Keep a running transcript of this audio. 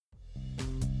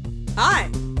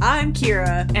Hi, I'm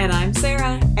Kira. And I'm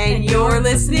Sarah. And you're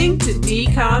listening to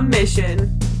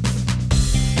Decommission.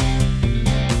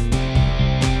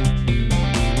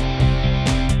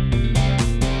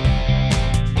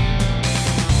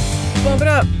 Bump it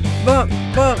up. Bump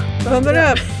it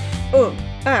up. Oh,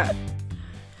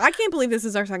 I can't believe this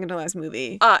is our second to last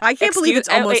movie. I can't believe it's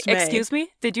almost May. Excuse me?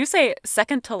 Did you say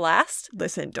second to last?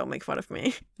 Listen, don't make fun of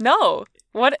me. No.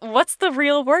 What's the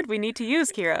real word we need to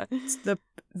use, Kira? It's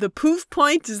the Poof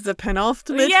Point is the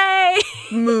penultimate Yay!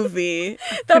 movie.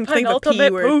 The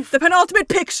penultimate poof. The penultimate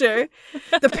picture.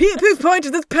 The Poof Point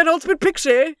is the penultimate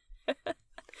picture. It's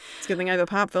a good thing I have a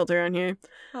pop filter on here.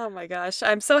 Oh my gosh.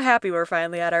 I'm so happy we're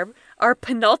finally at our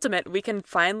penultimate. We can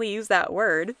finally use that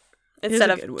word instead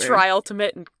of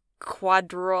triultimate and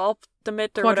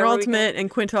quadrultimate or whatever. Quadrultimate and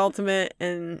quintultimate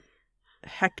and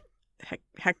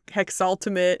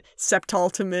hexultimate,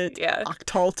 septultimate,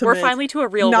 octultimate. We're finally to a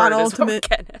real word is what we're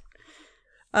getting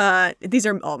at. These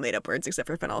are all made up words except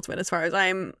for penultimate as far as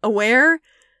I'm aware.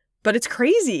 But it's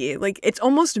crazy. Like, it's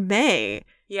almost May.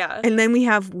 Yeah. And then we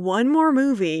have one more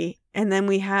movie, and then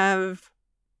we have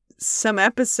some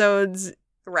episodes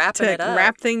wrapping it up.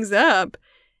 Wrap things up.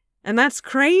 And that's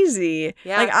crazy.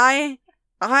 Yeah. Like,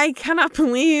 I cannot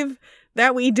believe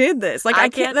that we did this. Like, I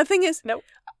can't. The thing is, nope.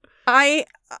 I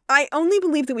only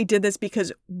believe that we did this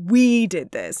because we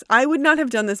did this. I would not have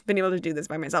been able to do this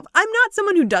by myself. I'm not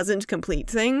someone who doesn't complete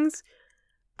things.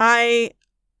 I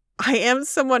am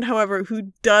someone, however,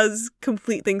 who does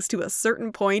complete things to a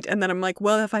certain point, and then I'm like,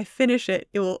 well, if I finish it,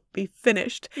 it will be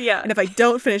finished. Yeah. And if I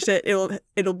don't finish it,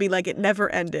 it'll be like it never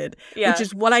ended. Yeah. Which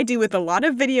is what I do with a lot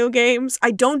of video games.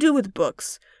 I don't do with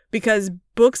books. Because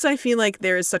books, I feel like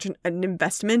there is such an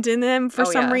investment in them for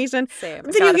some reason. Same.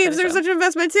 Video games, there's such an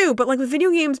investment too. But like with video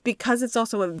games, because it's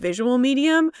also a visual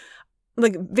medium,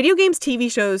 like video games, TV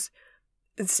shows,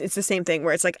 it's the same thing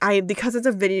where it's like because it's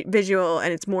a visual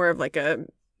and it's more of like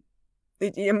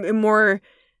more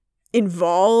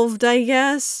involved, I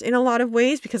guess, in a lot of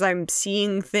ways because I'm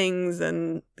seeing things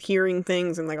and hearing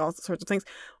things and like all sorts of things.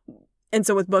 And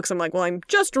so with books, I'm like, well, I'm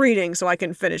just reading so I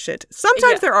can finish it.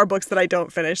 Sometimes there are books that I don't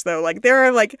finish, though. Like, there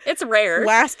are, like... It's rare.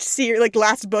 Last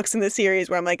books in the series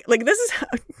where I'm like, this is...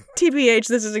 TBH,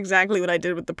 this is exactly what I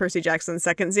did with the Percy Jackson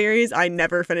second series. I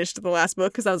never finished the last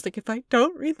book because I was like, if I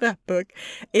don't read that book,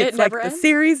 it's like the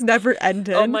series never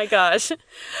ended. Oh my gosh.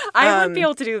 I wouldn't be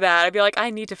able to do that. I'd be like, I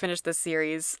need to finish this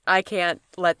series. I can't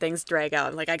let things drag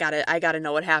out. Like, I gotta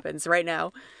know what happens right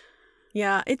now.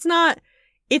 Yeah, it's not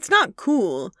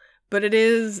cool. But it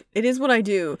is what I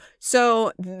do.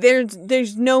 So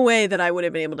there's no way that I would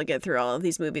have been able to get through all of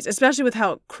these movies, especially with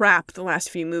how crap the last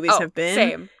few movies have been.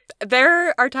 Same.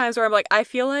 There are times where I'm like, I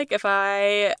feel like if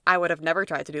I would have never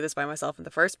tried to do this by myself in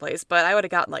the first place, but I would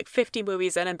have gotten like 50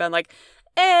 movies in and been like,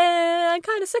 I'm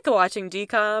kind of sick of watching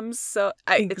DComs. So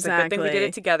it's a good thing we did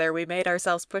it together. We made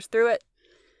ourselves push through it.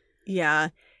 Yeah.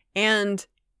 And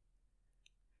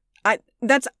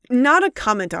that's not a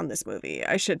comment on this movie,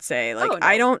 I should say. Like,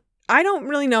 no. I don't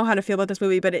really know how to feel about this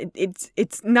movie, but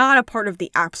it's not a part of the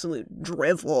absolute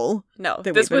drivel. No,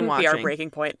 this wouldn't be our breaking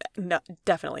point. No,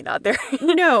 definitely not there.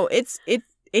 No, it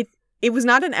was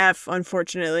not an F,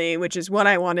 unfortunately, which is what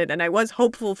I wanted, and I was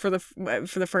hopeful for the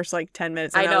first like 10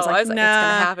 minutes. And I was like, nah. It's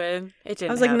gonna happen. It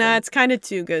didn't. I was like, nah, it's kind of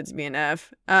too good to be an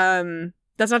F.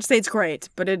 That's not to say it's great,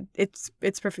 but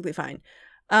it's perfectly fine.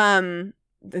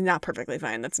 Not perfectly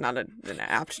fine. That's not an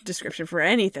apt description for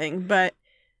anything, but.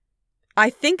 I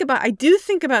do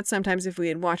think about sometimes if we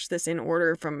had watched this in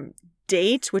order from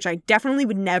date, which I definitely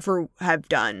would never have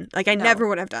done. Like, I never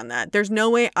would have done that. There's no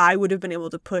way I would have been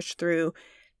able to push through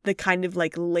the kind of,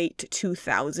 like, late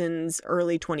 2000s,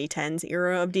 early 2010s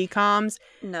era of DComs.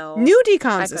 No. New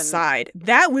DComs aside,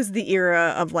 that was the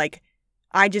era of, like,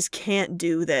 I just can't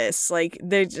do this. Like,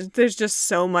 there's just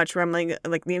so much where I'm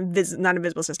like the not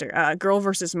Invisible Sister, Girl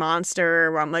versus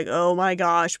Monster, where I'm like, oh my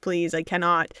gosh, please, I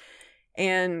cannot.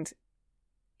 And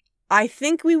I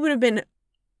think we would have been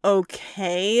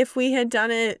okay if we had done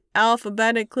it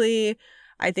alphabetically.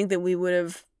 I think that we would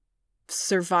have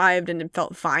survived and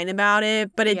felt fine about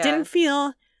it, but it didn't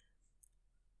feel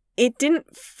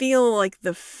like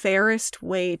the fairest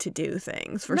way to do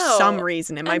things for some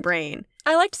reason in my brain.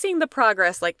 I liked seeing the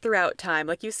progress like throughout time.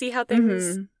 Like you see how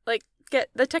things like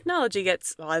the technology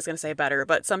gets, well, I was going to say better,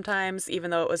 but sometimes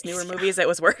even though it was newer movies, it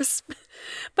was worse.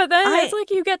 But then it's like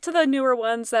you get to the newer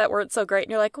ones that weren't so great and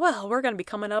you're like, well, we're going to be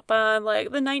coming up on like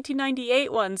the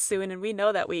 1998 ones soon. And we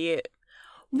know that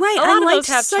I liked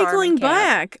cycling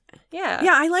back. Yeah.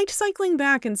 Yeah, I liked cycling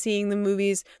back and seeing the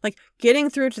movies, like getting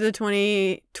through to the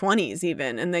 2020s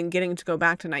even, and then getting to go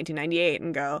back to 1998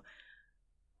 and go,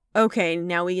 okay,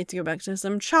 now we get to go back to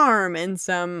some charm and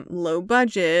some low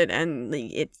budget, and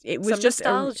it was some just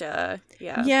nostalgia.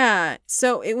 Yeah.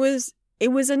 So it was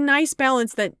a nice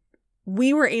balance that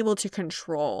we were able to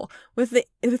control. With the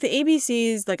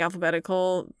ABC's like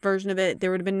alphabetical version of it,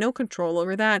 there would have been no control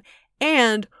over that,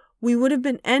 and we would have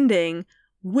been ending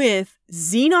with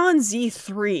Xenon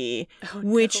Z3,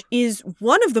 which is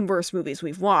one of the worst movies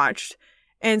we've watched.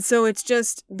 And so it's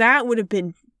just, that would have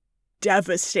been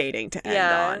devastating to end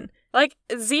on. Like,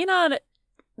 Xenon,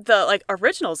 the, like,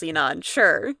 original Xenon,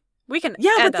 sure. We can end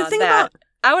but the on thing that. about...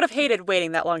 I would have hated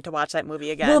waiting that long to watch that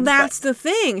movie again. Well, that's the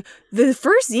thing. The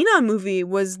first Xenon movie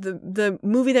was the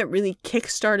movie that really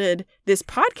kickstarted this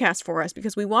podcast for us,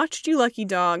 because we watched You Lucky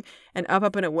Dog and Up,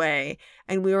 Up, and Away,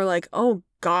 and we were like, oh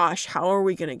gosh, how are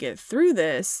we going to get through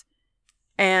this?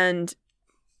 And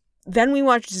then we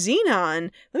watched Xenon.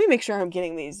 Let me make sure I'm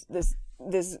getting this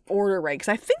order right,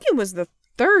 because I think it was the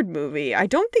third movie. I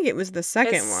don't think it was the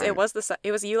second one. It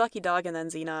was You Lucky Dog and then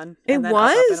Xenon. It and then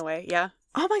was? Up, Up, and Away. Yeah.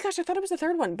 Oh my gosh, I thought it was the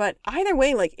third one. But either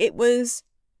way, like, it was...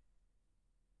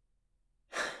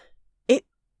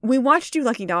 We watched You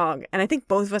Lucky Dog, and I think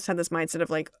both of us had this mindset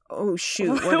of like, oh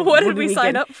shoot, what did we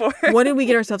sign up for? What did we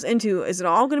get ourselves into? Is it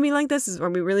all going to be like this? Are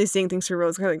we really seeing things through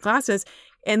rose-colored glasses?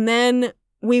 And then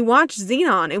we watched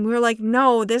Xenon, and we were like,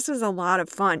 no, this is a lot of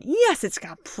fun. Yes, it's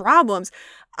got problems.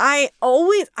 I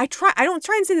don't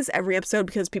try and say this every episode,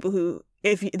 because people who,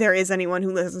 if there is anyone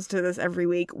who listens to this every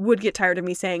week, would get tired of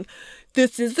me saying,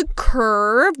 this is the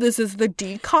curve, this is the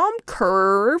DCOM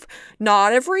curve.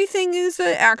 Not everything is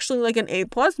actually like an A+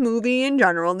 movie in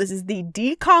general. This is the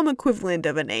DCOM equivalent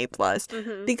of an A+,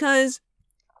 because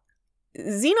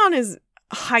Xenon is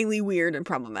highly weird and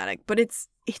problematic, but it's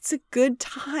a good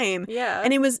time. Yeah.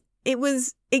 And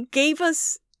it gave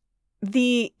us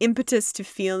the impetus to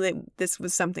feel that this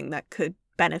was something that could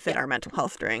benefit our mental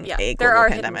health during a global there are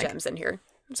pandemic. hidden gems in here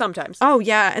sometimes. Oh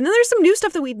yeah, and then there's some new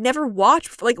stuff that we'd never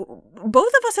watched. Like, both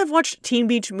of us have watched Teen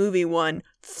Beach Movie 1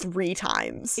 3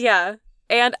 times. Yeah,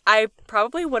 and I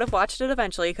probably would have watched it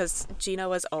eventually, because Gina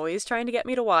was always trying to get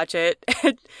me to watch it.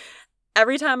 And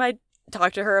every time I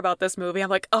talk to her about this movie, I'm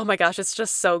like, oh my gosh, it's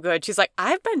just so good. She's like,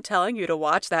 I've been telling you to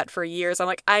watch that for years. I'm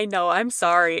like, I know, I'm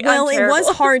sorry. Well, it was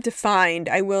hard to find,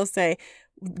 I will say.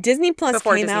 Disney Plus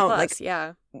Before came Disney out Plus,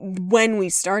 when we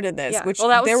started this, which well,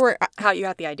 that was there were how you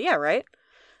got the idea, right?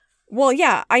 Well,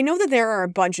 yeah, I know that there are a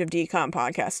bunch of DCOM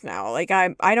podcasts now. Like,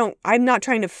 I'm not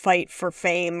trying to fight for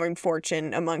fame and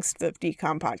fortune amongst the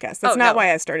DCOM podcasts. That's not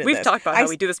why I started this. We've talked about how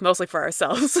we do this mostly for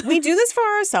ourselves. We do this for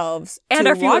ourselves. And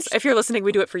if you're listening,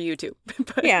 we do it for you too.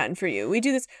 Yeah, and for you. We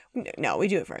do this. No, we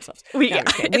do it for ourselves. We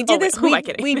did this.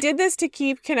 We did this to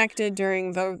keep connected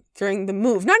during the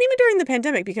move. Not even during the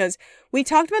pandemic, because we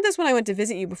talked about this when I went to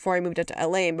visit you before I moved out to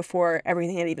LA and before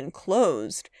everything had even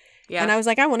closed. Yeah. And I was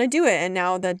like, I want to do it. And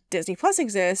now that Disney Plus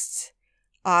exists,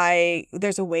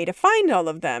 there's a way to find all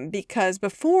of them, because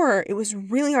before it was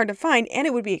really hard to find, and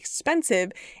it would be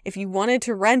expensive if you wanted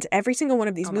to rent every single one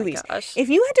of these movies. Gosh. If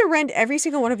you had to rent every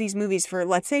single one of these movies for,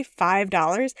 let's say,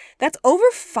 $5, that's over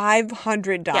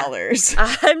 $500.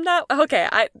 Yeah. I'm not okay.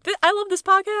 I love this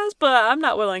podcast, but I'm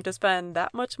not willing to spend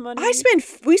that much money. We spend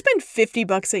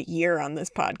 $50 a year on this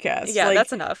podcast. Yeah,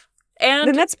 that's enough.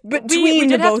 And that's between we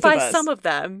the both of us. We did have to buy some of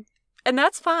them. And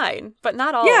that's fine, but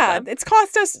not all of them. Yeah, it's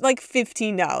cost us like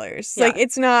 $15. Yeah. Like,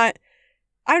 it's not...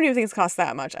 I don't even think it's cost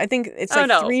that much. I think it's like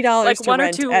 $3 like to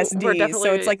rent SD,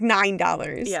 so it's like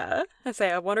 $9. Yeah, I'd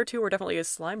say 1 or 2 were definitely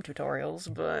slime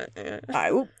tutorials, but...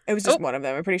 It was just one of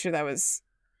them. I'm pretty sure that was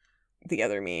the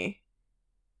other me.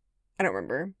 I don't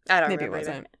remember. Maybe it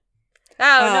wasn't.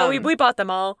 Oh, no, we bought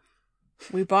them all.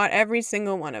 We bought every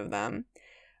single one of them.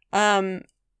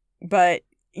 But,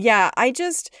 yeah,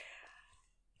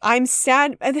 I'm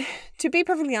sad, to be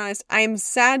perfectly honest, I'm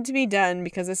sad to be done,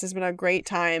 because this has been a great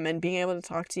time, and being able to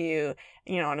talk to you,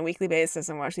 on a weekly basis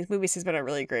and watch these movies has been a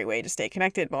really great way to stay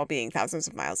connected while being thousands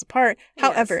of miles apart. Yes.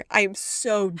 However, I'm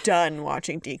so done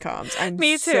watching DCOMs. I'm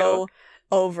Me too. So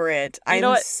over it.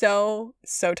 I'm so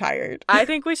tired. I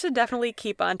think we should definitely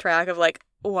keep on track of, like,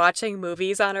 watching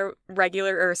movies on a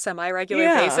regular or semi-regular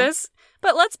basis.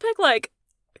 But let's pick, like,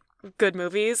 good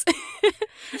movies.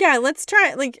 Yeah, let's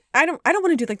try. Like, I don't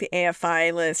want to do like the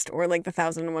AFI list or like the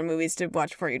 1001 movies to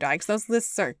watch before you die, because those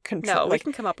lists are we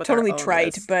can come up with totally our own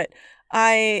trite. list. But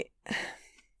I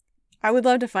would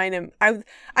love to find them.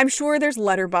 I'm sure there's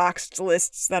letterboxed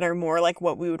lists that are more like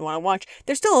what we would want to watch.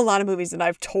 There's still a lot of movies that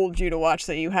I've told you to watch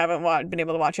that you haven't been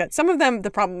able to watch yet. Some of them,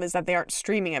 the problem is that they aren't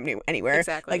streaming anywhere.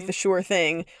 Exactly. Like The Sure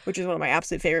Thing, which is one of my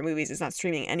absolute favorite movies, is not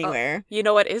streaming anywhere. Oh, you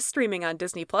know what is streaming on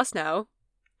Disney Plus now?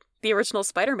 The original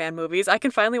Spider-Man movies. I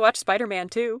can finally watch Spider-Man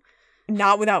 2.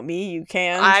 Not Without Me, you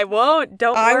can. I won't.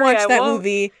 Don't worry, I watched that won't.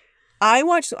 movie. I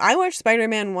watched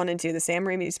Spider-Man 1 and 2, the Sam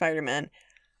Raimi Spider-Man,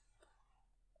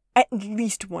 at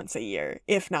least once a year,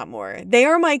 if not more. They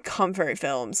are my comfort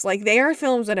films. Like, they are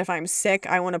films that if I'm sick,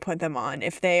 I want to put them on.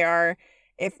 If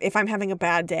I'm having a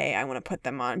bad day, I want to put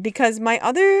them on. Because my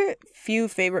other few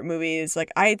favorite movies, like,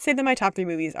 I'd say that my top 3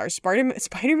 movies are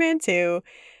Spider-Man 2,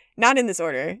 not in this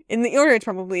order. In the order, it's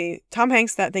probably Tom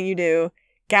Hanks' That Thing You Do,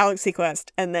 Galaxy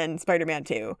Quest, and then Spider-Man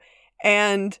 2.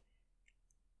 And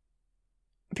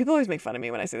people always make fun of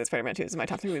me when I say that Spider-Man 2 is my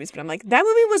top 3 movies, but I'm like, that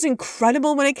movie was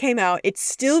incredible when it came out. It's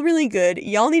still really good.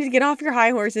 Y'all need to get off your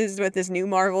high horses with this new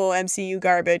Marvel MCU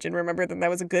garbage and remember that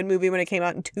was a good movie when it came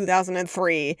out in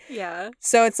 2003. Yeah.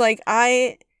 So it's like,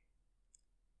 I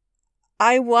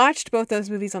watched both those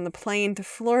movies on the plane to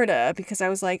Florida because I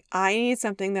was like, I need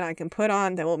something that I can put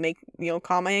on that will make,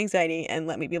 calm my anxiety and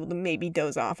let me be able to maybe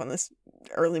doze off on this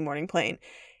early morning plane.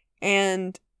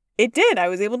 And it did. I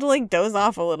was able to doze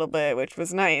off a little bit, which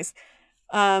was nice.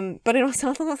 But it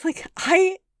also like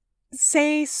I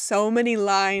say so many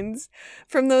lines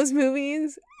from those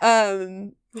movies.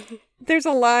 There's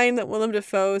a line that Willem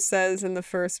Dafoe says in the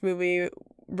first movie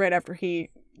right after he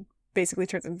basically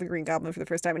turns into the Green Goblin for the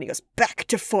first time, and he goes, back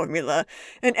to formula.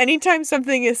 And anytime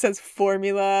something says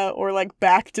formula or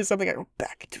back to something, I go,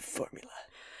 back to formula.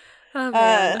 Oh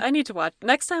man, I need to watch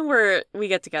next time we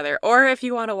get together, or if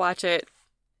you want to watch it.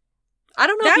 I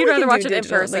don't know if you'd rather watch it in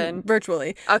person.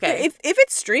 Virtually. Okay. If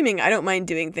it's streaming, I don't mind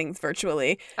doing things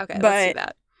virtually. Okay, let's do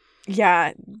that.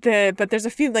 Yeah, but there's a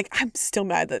few, I'm still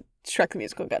mad that Shrek the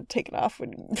Musical got taken off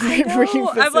when I know.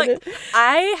 you visited.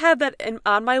 I had that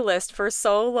on my list for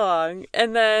so long,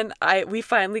 and then we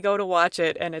finally go to watch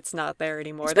it, and it's not there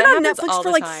anymore. It's been on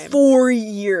Netflix for 4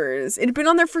 years. It had been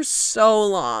on there for so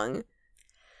long.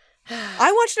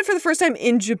 I watched it for the first time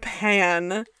in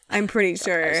Japan. I'm pretty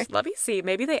sure. Let me see.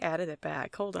 Maybe they added it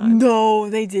back. Hold on. No,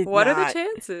 they did not. What are the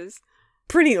chances?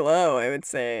 Pretty low, I would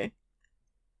say.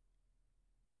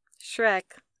 Shrek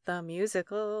the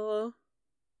Musical.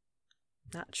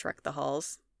 Not Shrek the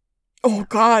Halls. Oh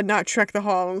God, not Shrek the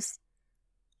Halls.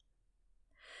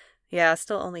 Yeah,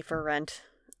 still only for rent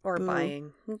or Boo.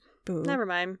 buying. Boo. Never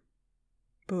mind.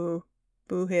 Boo.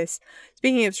 Boo hiss.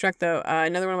 Speaking of Shrek, though,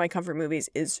 another one of my comfort movies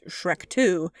is Shrek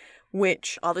 2,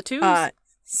 which... All the twos?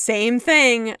 Same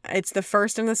thing. It's the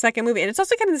first and the second movie. And it's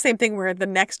also kind of the same thing where the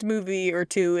next movie or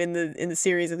two in the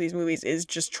series of these movies is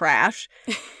just trash.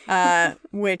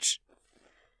 Which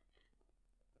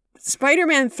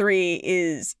Spider-Man 3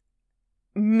 is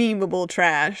memeable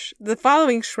trash. The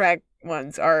following Shrek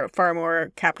ones are far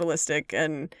more capitalistic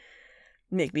and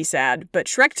make me sad. But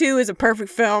Shrek 2 is a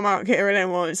perfect film. I don't care what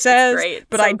anyone says. Great.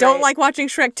 But I don't like watching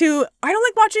Shrek 2. I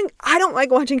don't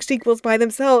like watching sequels by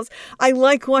themselves. I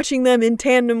like watching them in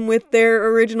tandem with their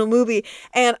original movie.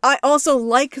 And I also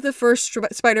like the first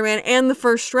Spider-Man and the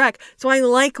first Shrek. So I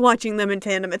like watching them in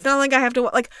tandem. It's not like I have to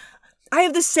I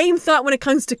have the same thought when it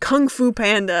comes to Kung Fu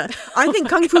Panda. I think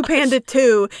Kung Fu Panda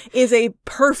 2 is a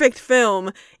perfect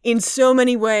film in so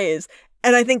many ways.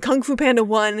 And I think Kung Fu Panda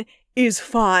 1 is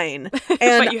fine.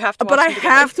 And, but you have to I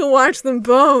have to watch them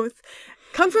both.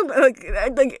 Kung Fu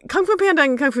Panda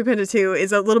and Kung Fu Panda 2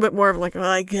 is a little bit more of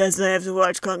I guess I have to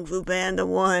watch Kung Fu Panda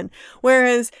 1.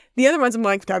 Whereas the other ones, I'm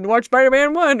time to watch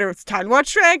Spider-Man 1, or it's time to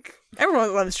watch Shrek.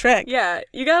 Everyone loves Shrek. Yeah,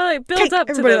 you gotta build up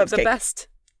to the best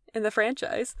in the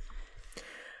franchise.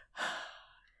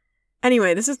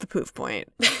 Anyway, this is the Poof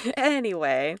Point.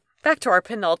 Anyway, back to our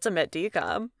penultimate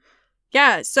decom.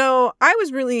 Yeah, so I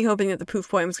was really hoping that the Poof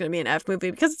Point was going to be an F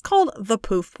movie because it's called The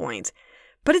Poof Point.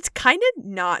 But it's kind of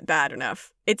not bad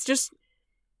enough. It's just,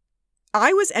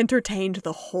 I was entertained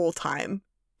the whole time,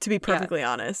 to be perfectly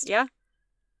honest. Yeah.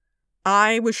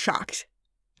 I was shocked.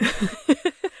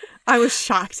 I was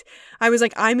shocked. I was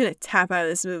like, I'm going to tap out of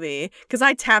this movie. Because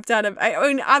I tapped out of,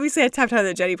 obviously I tapped out of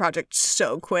the Jenny Project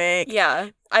so quick. Yeah.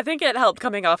 I think it helped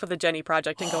coming off of the Jenny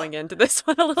Project and going into this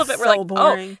one a little bit. So We're like,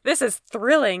 boring. Oh, this is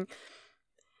thrilling.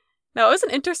 No, it was an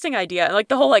interesting idea.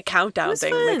 The whole countdown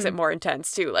thing makes it more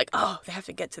intense too. They have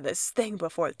to get to this thing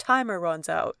before the timer runs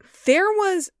out.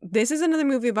 This is another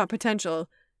movie about potential.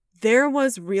 There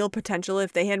was real potential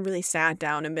if they had really sat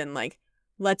down and been like,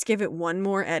 let's give it one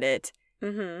more edit.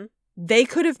 Mm-hmm. They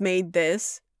could have made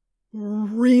this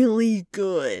really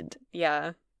good.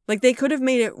 Yeah. They could have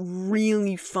made it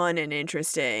really fun and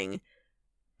interesting.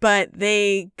 But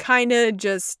they kind of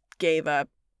just gave up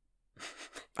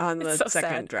on the so second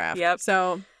sad. draft. Yep.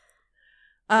 So,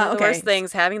 the worst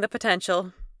things, having the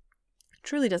potential.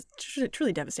 Truly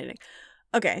devastating.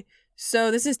 Okay,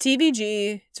 so this is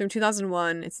TVG. It's from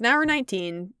 2001. It's an hour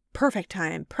 19. Perfect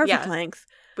time. Perfect length.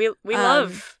 We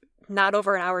love not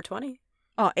over an hour 20.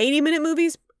 Oh, 80-minute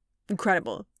movies?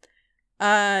 Incredible.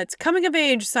 It's coming of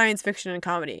age, science fiction, and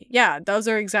comedy. Yeah, those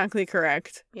are exactly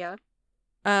correct. Yeah.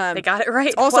 They got it right.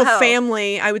 It's also wow.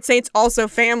 family. I would say it's also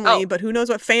family, Oh. but who knows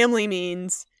what family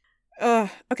means.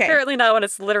 Okay. Apparently not when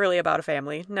it's literally about a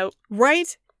family. Nope.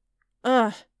 Right?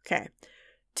 Okay.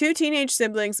 2 teenage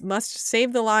siblings must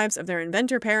save the lives of their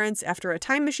inventor parents after a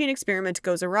time machine experiment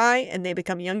goes awry and they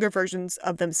become younger versions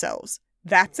of themselves.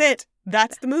 That's it.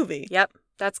 That's the movie. Yep.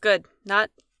 That's good.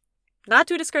 Not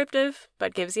too descriptive,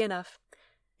 but gives you enough.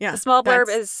 Yeah. The small blurb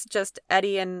is just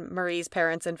Eddie and Marie's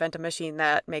parents invent a machine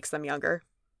that makes them younger.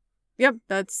 Yep.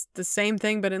 That's the same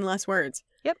thing, but in less words.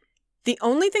 Yep. The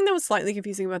only thing that was slightly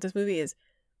confusing about this movie is,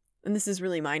 and this is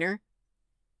really minor,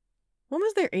 what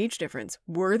was their age difference?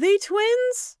 Were they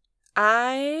twins?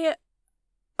 I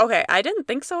didn't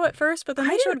think so at first, but then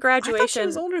they showed graduation. I thought she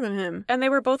was older than him. And they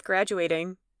were both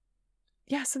graduating.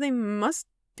 Yeah, so they must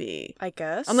be. I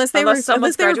guess. Unless they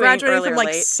were graduating from like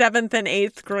late. 7th and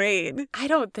 8th grade.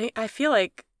 I feel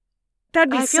like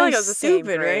that'd be I so feel like it was the same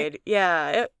stupid, grade. right?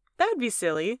 Yeah, that would be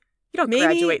silly. You don't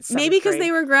graduate 7th Maybe because grade.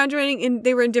 they were graduating and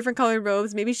they were in different colored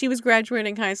robes. Maybe she was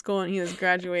graduating high school and he was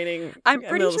graduating I'm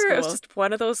pretty middle sure it was school. just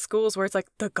one of those schools where it's like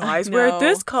the guys wear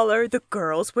this color, the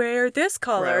girls wear this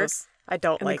color. Gross. I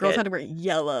don't And like the girls it. had to wear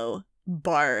yellow.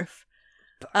 Barf.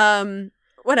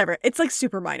 Whatever. It's like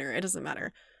super minor. It doesn't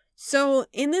matter. So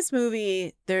in this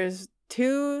movie, there's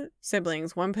 2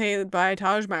 siblings, one played by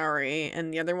Taj Mowry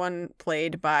and the other one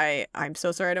played by, I'm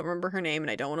so sorry I don't remember her name and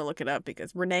I don't want to look it up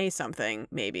because Renee something,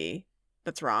 maybe.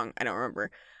 That's wrong. I don't remember.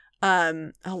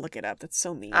 I'll look it up. That's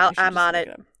so mean. I'm on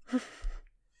it.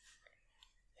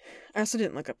 I also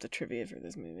didn't look up the trivia for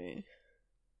this movie.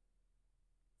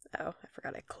 Oh, I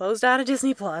forgot I closed out of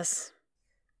Disney Plus.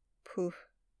 Poof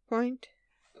Point.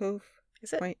 Poof.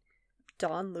 Is it Point.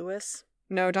 Dawn Lewis?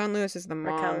 No, Dawn Lewis is the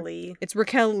mom. Raquel Lee. It's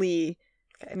Raquel Lee,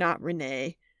 Okay. not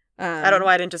Renee. I don't know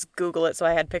why I didn't just Google it so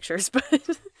I had pictures, but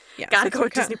yeah, gotta so go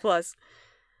with Disney Plus.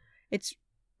 It's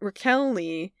Raquel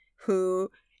Lee,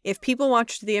 who, if people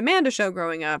watched The Amanda Show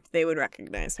growing up, they would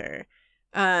recognize her.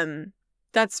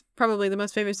 That's probably the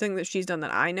most famous thing that she's done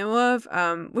that I know of,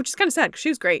 which is kind of sad because she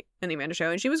was great in The Amanda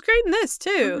Show, and she was great in this, too.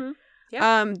 Mm-hmm.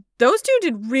 Yeah. Those 2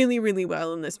 did really, really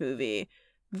well in this movie.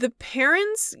 The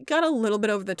parents got a little bit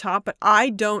over the top, but I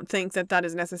don't think that that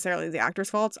is necessarily the actor's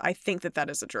fault. I think that that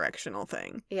is a directional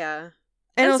thing. Yeah.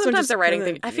 And also sometimes just the writing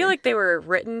really, thing. I feel like they were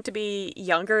written to be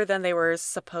younger than they were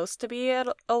supposed to be at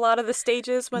a lot of the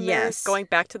stages when they're going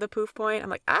back to the Poof Point. I'm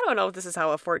like, I don't know if this is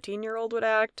how a 14-year-old would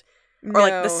act. Or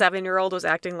like the 7-year-old was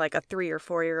acting like a 3 or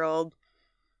 4-year-old.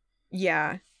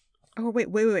 Yeah. Oh, wait.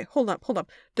 Hold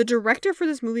up. The director for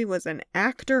this movie was an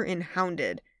actor in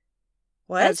Hounded.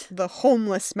 What? As the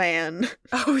homeless man.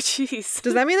 Oh, jeez.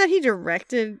 Does that mean that he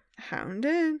directed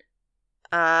Hounded?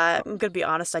 I'm going to be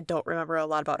honest, I don't remember a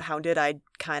lot about Hounded. I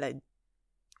kind of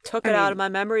took it out of my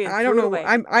memory and I don't threw know. it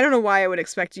away. I don't know why I would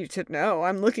expect you to know.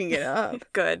 I'm looking it up.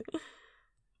 Good.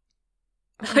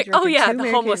 He Oh, yeah, directed 2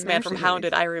 the homeless man American from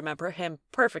Hounded. I remember him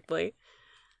perfectly.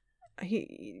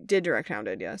 He did direct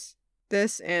Hounded, yes.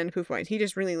 This and Poof Point. He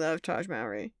just really loved Taj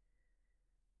Mowry.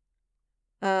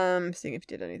 Seeing if he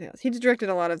did anything else. He directed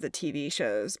a lot of the TV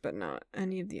shows, but not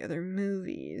any of the other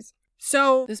movies.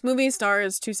 So, this movie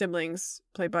stars 2 siblings,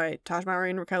 played by Taj Mowry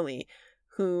and Raquel Lee,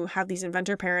 who have these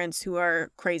inventor parents who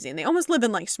are crazy. And they almost live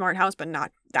in, like, Smart House, but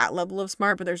not that level of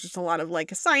smart, but there's just a lot of,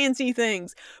 like, science-y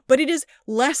things. But it is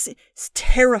less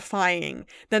terrifying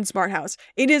than Smart House.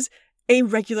 It is a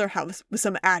regular house with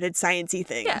some added science-y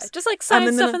things. Yeah, just like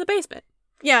science stuff in the basement.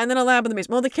 Yeah, and then a lab in the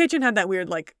basement. Well, the kitchen had that weird,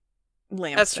 like,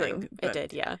 lamp That's thing. true. But,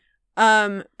 It did, yeah.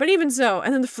 but even so,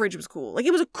 and then the fridge was cool. Like,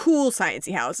 it was a cool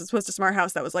sciencey house as opposed to Smart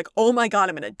House that was like, oh my god,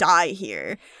 I'm gonna die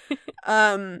here.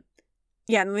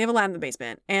 Yeah, and then we have a lab in the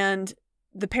basement, and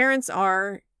the parents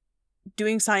are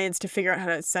doing science to figure out how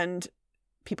to send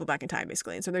people back in time,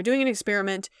 basically. And so they're doing an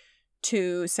experiment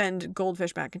to send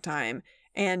goldfish back in time,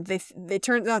 and they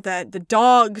turns out that the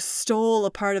dog stole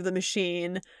a part of the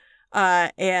machine.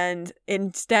 And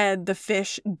instead the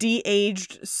fish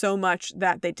de-aged so much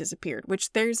that they disappeared,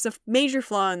 which there's a major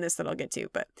flaw in this that I'll get to,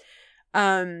 but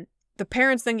the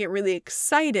parents then get really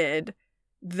excited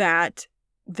that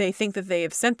they think that they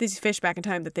have sent these fish back in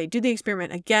time, that they do the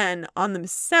experiment again on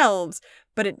themselves,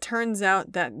 but it turns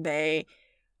out that they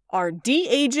are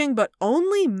de-aging, but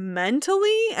only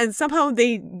mentally, and somehow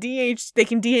they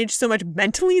can de-age so much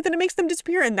mentally that it makes them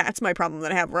disappear, and that's my problem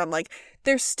that I have, where I'm like,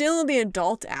 they're still the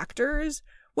adult actors,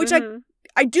 which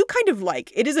I do kind of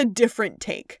like. It is a different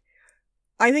take.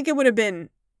 I think it would have been,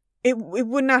 it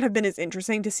would not have been as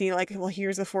interesting to see, like, well,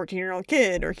 here's a 14-year-old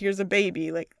kid, or here's a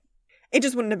baby, like, it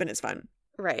just wouldn't have been as fun.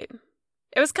 Right.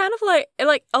 It was kind of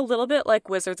like a little bit like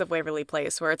Wizards of Waverly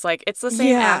Place, where it's like it's the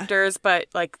same actors, but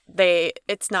like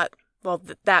it's not. Well,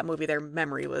 that movie, their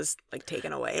memory was like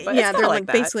taken away, but it's they're like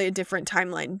that. basically a different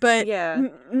timeline, but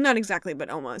not exactly,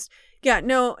 but almost. Yeah,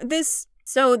 no,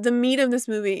 so the meat of this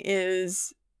movie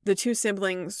is the two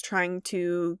siblings trying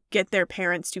to get their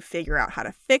parents to figure out how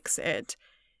to fix it.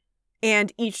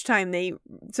 And each time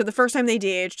so the first time they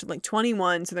de-aged to like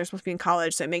 21, so they're supposed to be in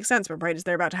college, so it makes sense, but right as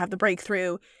they're about to have the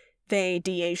breakthrough, they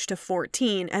de-aged to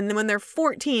 14. And then when they're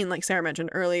 14, like Sarah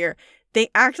mentioned earlier, they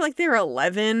act like they're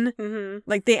 11. Mm-hmm.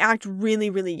 Like, they act really,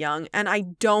 really young. And I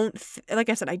don't, like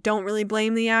I said, I don't really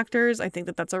blame the actors. I think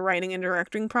that that's a writing and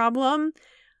directing problem.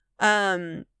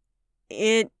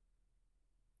 It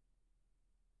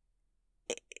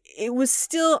was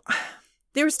still,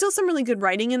 there was still some really good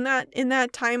writing in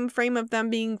that time frame of them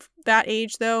being that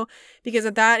age, though, because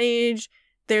at that age,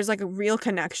 there's like a real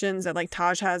connections that like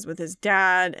Taj has with his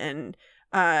dad and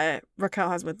Raquel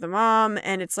has with the mom,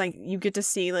 and it's like you get to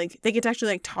see like they get to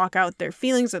actually like talk out their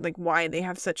feelings of like why they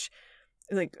have such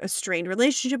like a strained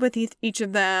relationship with each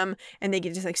of them, and they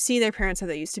get to like see their parents how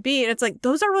they used to be, and it's like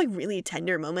those are like really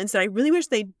tender moments that I really wish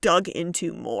they dug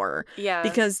into more. Yeah,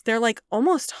 because they're like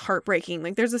almost heartbreaking.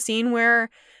 Like there's a scene where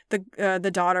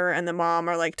the daughter and the mom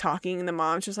are like talking, and the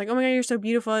mom's just like, "Oh my god, you're so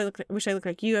beautiful. I wish I looked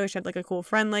like you. I wish I had like a cool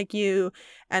friend like you."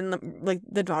 And like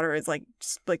the daughter is like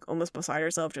just like almost beside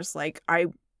herself, just like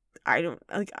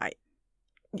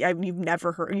you've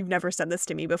never said this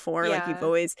to me before. Yeah. Like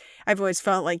I've always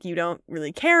felt like you don't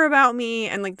really care about me.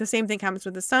 And like the same thing happens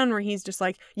with the son, where he's just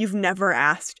like, you've never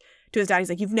asked to his dad. He's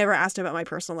like, you've never asked about my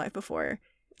personal life before,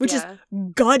 which is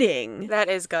gutting. That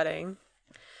is gutting.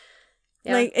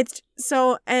 Yeah. Like it's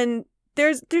so, and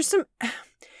there's some,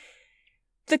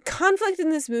 the conflict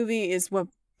in this movie is what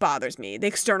bothers me. The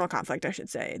external conflict, I should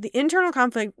say. The internal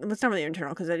conflict, well, it's not really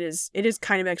internal because it is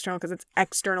kind of external because it's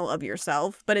external of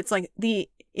yourself, but it's like the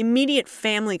immediate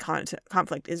family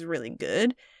conflict is really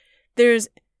good. There's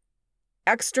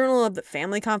external of the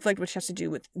family conflict, which has to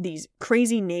do with these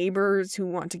crazy neighbors who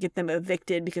want to get them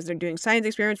evicted because they're doing science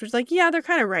experiments, which is like, yeah, they're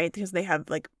kind of right because they have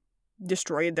like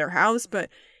destroyed their house, but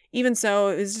even so,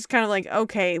 it was just kind of like,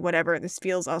 okay, whatever. This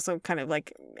feels also kind of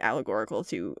like allegorical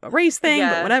to a race thing,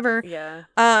 but whatever. Yeah.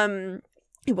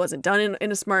 It wasn't done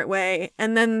in a smart way.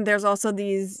 And then there's also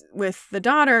these, with the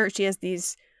daughter, she has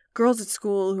these girls at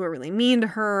school who are really mean to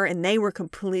her, and they were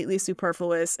completely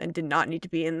superfluous and did not need to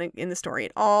be in the story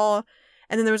at all.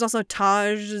 And then there was also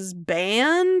Taj's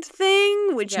band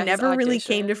thing, which never really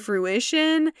came to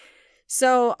fruition.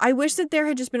 So I wish that there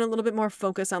had just been a little bit more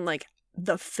focus on like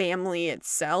the family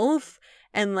itself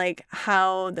and like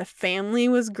how the family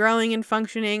was growing and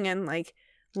functioning and like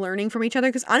learning from each other,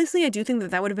 because honestly I do think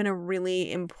that would have been a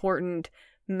really important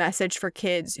message for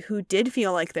kids who did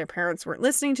feel like their parents weren't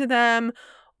listening to them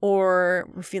or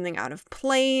were feeling out of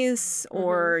place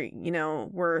or you know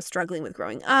were struggling with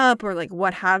growing up or like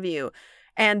what have you.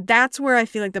 And that's where I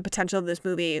feel like the potential of this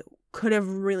movie could have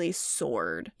really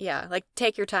soared. Yeah, like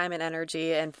take your time and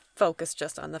energy and focus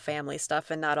just on the family stuff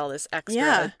and not all this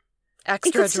extra it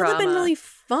could drama. still have been really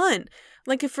fun.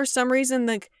 Like if for some reason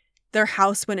like their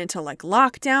house went into like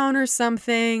lockdown or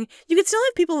something, you could still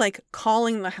have people like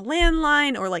calling the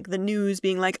landline or like the news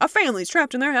being like a family's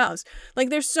trapped in their house. Like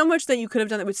there's so much that you could have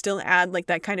done that would still add like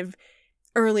that kind of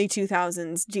early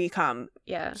 2000s GCOM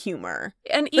humor.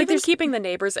 And like, even keeping the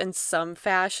neighbors in some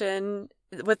fashion,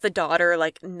 with the daughter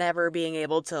like never being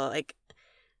able to like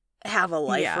have a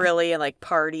life really and like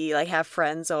party, like have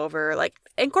friends over, like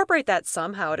incorporate that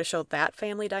somehow to show that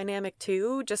family dynamic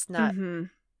too, just not in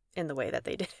the way that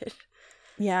they did it.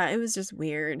 Yeah, it was just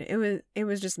weird. It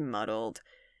was just muddled.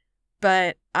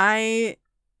 But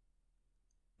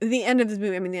the end of this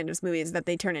movie is that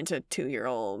they turn into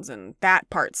 2-year-olds, and that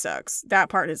part sucks. That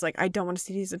part is like, I don't want to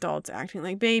see these adults acting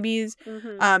like babies.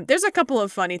 There's a couple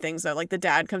of funny things though. Like the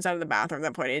dad comes out of the bathroom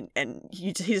at that point and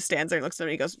he just stands there and looks at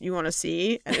me and he goes, "You want to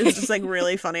see?" And it's just like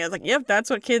really funny. I was like, yep, that's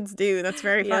what kids do. That's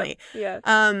very funny. Yeah.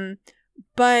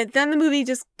 But then the movie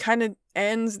just kind of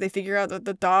ends. They figure out that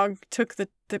the dog took the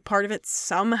part of it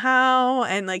somehow,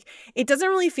 and like it doesn't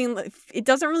really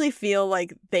feel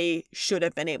like they should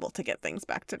have been able to get things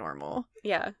back to normal.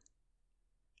 Yeah.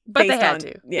 But they had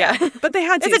to. Yeah. But they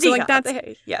had to. It's a so like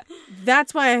decom.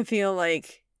 That's why I feel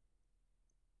like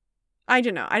I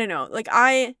don't know. Like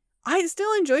I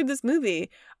still enjoyed this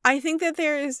movie. I think that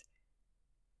there's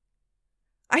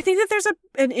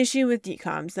an issue with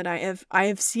DCOMs that I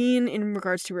have seen in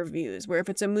regards to reviews, where if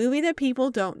it's a movie that people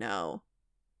don't know,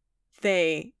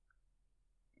 they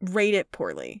rate it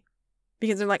poorly.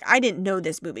 Because they're like, I didn't know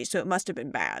this movie, so it must have been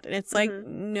bad. And it's like,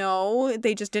 no,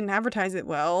 they just didn't advertise it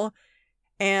well.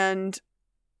 And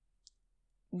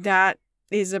that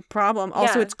is a problem.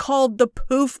 Also, Yeah. it's called the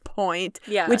Poof Point,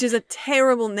 Yeah. which is a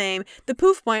terrible name. The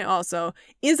Poof Point also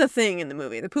is a thing in the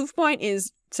movie. The Poof Point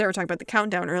is, Sarah talked about the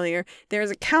countdown earlier.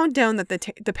 There's a countdown that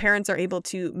the parents are able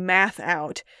to math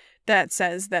out that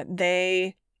says that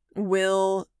they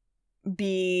will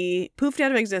be poofed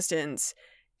out of existence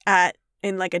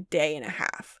in like a day and a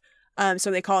half.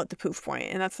 So they call it the Poof Point,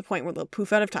 and that's the point where they'll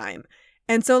poof out of time.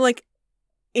 And so, like,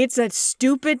 it's a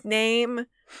stupid name,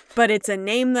 but it's a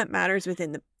name that matters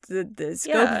within the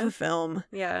scope of the film.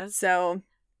 Yeah. So,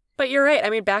 but you're right. I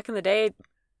mean, back in the day,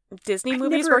 Disney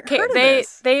movies never were heard of they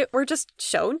this. they were just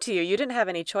shown to you. You didn't have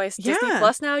any choice. Yeah. Disney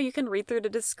Plus now, you can read through the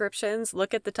descriptions,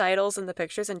 look at the titles and the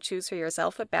pictures, and choose for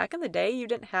yourself. But back in the day, you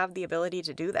didn't have the ability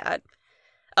to do that.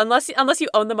 Unless you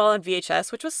own them all on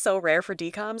VHS, which was so rare for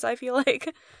DComs, I feel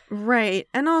like. Right.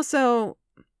 And also,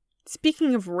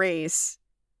 speaking of race,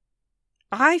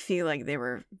 I feel like there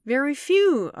were very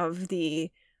few of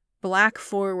the black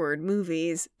forward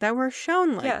movies that were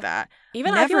shown like that.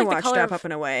 Even never I feel like watched the color Up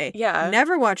and Away. Yeah.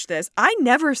 Never watched this. I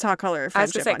never saw Color of I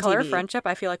was Friendship going to say, Color on of TV. Friendship,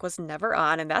 I feel like was never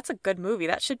on, and that's a good movie.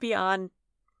 That should be on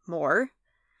more.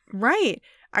 Right.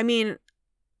 I mean,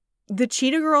 The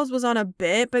Cheetah Girls was on a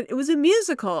bit, but it was a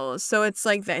musical. So it's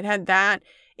like that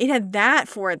it had that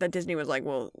for it that Disney was like,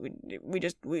 well, we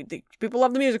people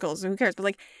love the musicals, so who cares? But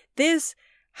like this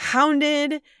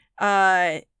Hounded,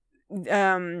 Up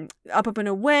and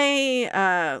Away,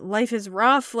 Life is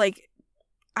Rough, like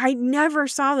I never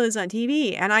saw those on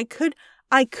TV, and I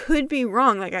could be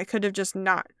wrong, like I could have just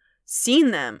not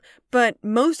seen them. But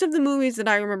most of the movies that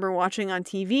I remember watching on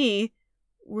TV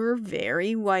were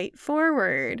very white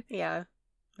forward. Yeah.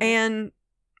 And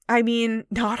I mean,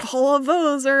 not all of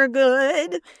those are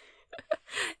good.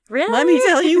 Really? Let me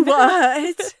tell you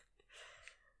what.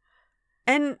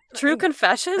 And True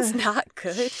Confessions, not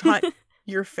good. Shut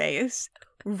your face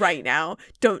right now.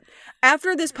 Don't.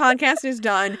 After this podcast is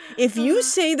done, if you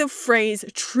say the phrase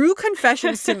True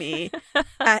Confessions to me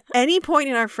at any point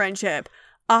in our friendship,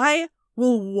 I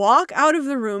will walk out of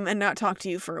the room and not talk to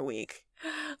you for a week.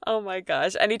 Oh my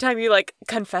gosh. Anytime you like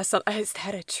confess something, is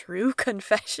that a true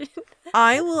confession?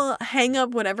 I will hang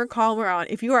up whatever call we're on.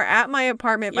 If you are at my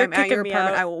apartment, You're I'm at your kicking me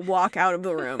apartment, out. I will walk out of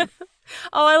the room.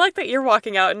 Oh, I like that you're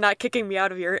walking out and not kicking me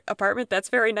out of your apartment. That's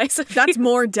very nice of you. That's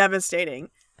more devastating.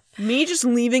 Me just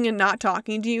leaving and not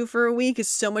talking to you for a week is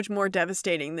so much more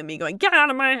devastating than me going, get out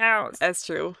of my house. That's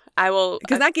true. I will.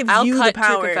 Because that gives I'll you cut the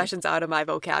power. True Confessions out of my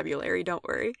vocabulary. Don't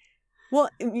worry. Well,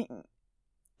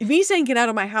 me saying get out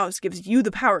of my house gives you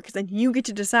the power because then you get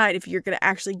to decide if you're going to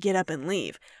actually get up and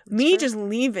leave. Me just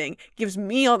leaving gives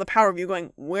me all the power of you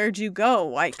going, where'd you go?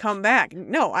 Why come back?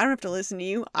 No, I don't have to listen to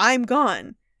you. I'm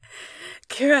gone.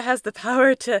 Kira has the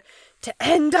power to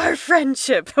end our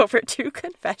friendship over True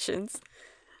Confessions.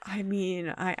 I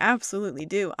mean, I absolutely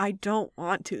do. I don't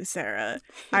want to, Sarah.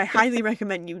 I highly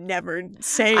recommend you never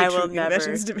say True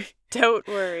Confessions to me. Don't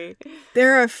worry.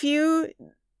 There are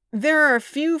a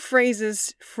few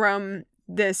phrases from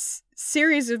this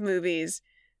series of movies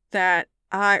that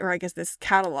I guess this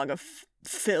catalog of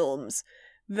films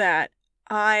that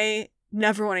I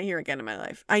never want to hear again in my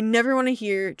life. I never want to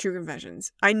hear True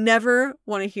Confessions. I never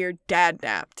want to hear Dad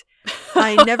Napped.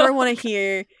 I never want to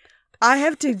hear... I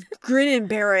have to grin and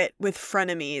bear it with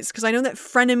frenemies because I know that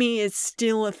frenemy is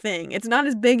still a thing. It's not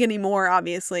as big anymore,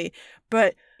 obviously,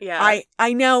 but yeah.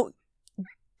 I now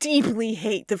deeply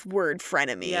hate the word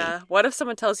frenemy. Yeah. What if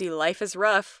someone tells you life is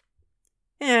rough?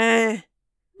 Life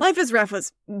is rough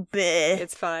was bleh.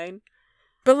 It's fine.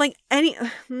 But like let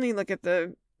me look at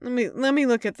the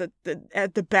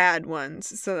bad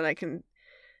ones so that I can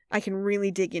really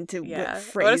dig into what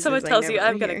phrases. What if someone tells you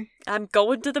I'm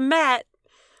going to the mat?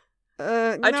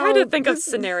 I'm trying to think of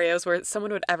scenarios where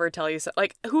someone would ever tell you so.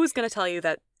 Like, who's going to tell you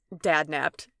that Dad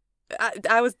napped?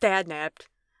 I was Dad napped.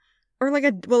 Or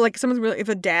like someone's really, if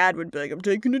a dad would be like, I'm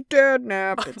taking a dad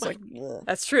nap. It's like, ugh.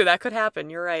 That's true. That could happen.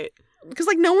 You're right. Because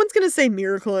like no one's going to say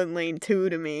Miracle in Lane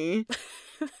 2 to me.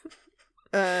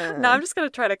 No, I'm just going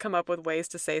to try to come up with ways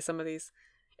to say some of these.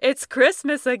 It's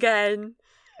Christmas again.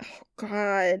 Oh,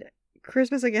 God.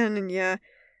 Christmas again, and yeah.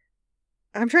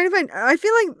 I'm trying to find... I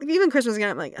feel like even Christmas again,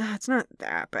 I'm like, it's not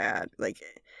that bad. Like,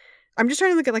 I'm just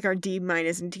trying to look at like our D-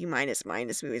 and D- minus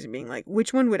movies and being like,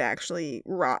 which one would actually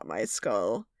rot my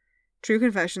skull? True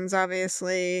Confessions,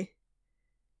 obviously.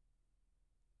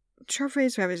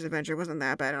 Charfray's Fabulous Adventure wasn't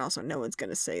that bad, and also no one's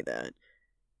gonna say that.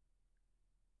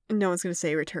 No one's gonna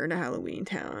say Return to Halloween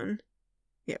Town.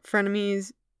 Yeah,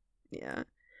 Frenemies. Yeah.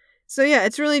 So yeah,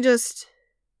 it's really just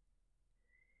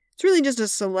a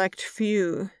select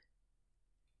few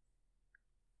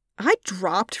I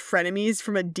dropped Frenemies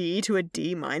from a D to a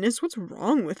D minus. What's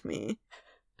wrong with me?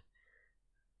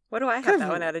 What do I have that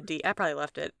one at a D? I probably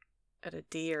left it at a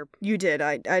D or... You did.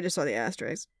 I just saw the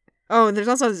asterisk. Oh, there's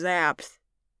also Zapped.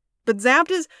 But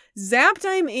Zapped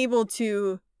I'm able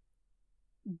to...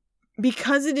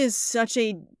 Because it is such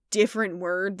a different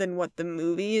word than what the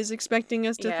movie is expecting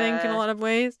us to think in a lot of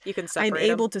ways. You can separate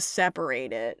I'm able to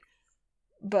separate it.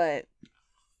 But...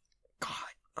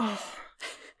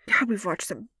 God, we've watched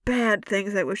some bad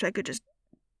things. I wish I could just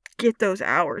get those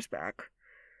hours back.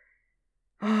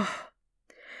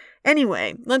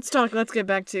 Anyway, let's get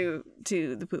back to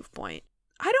the Poof Point.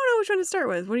 I don't know which one to start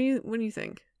with. What do you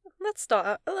think? Let's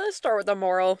start with the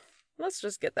moral. Let's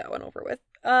just get that one over with.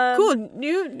 Cool. Do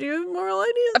you have moral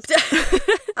ideas?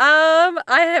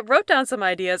 I wrote down some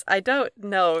ideas. I don't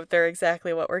know if they're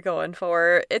exactly what we're going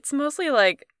for. It's mostly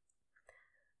like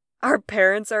our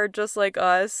parents are just like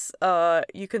us.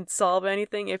 You can solve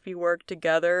anything if you work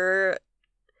together.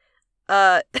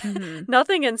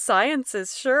 Nothing in science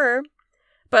is sure.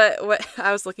 But what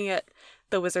I was looking at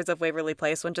the Wizards of Waverly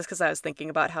Place one just because I was thinking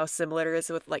about how similar it is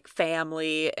with like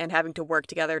family and having to work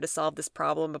together to solve this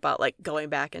problem about like going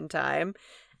back in time.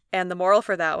 And the moral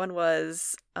for that one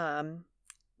was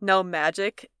no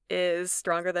magic is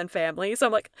stronger than family. So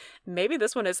I'm like, maybe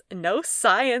this one is no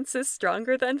science is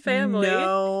stronger than family.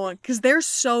 No, because they're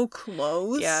so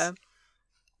close. Yeah.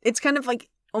 It's kind of like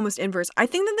almost inverse. I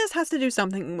think that this has to do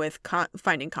something with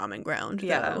finding common ground.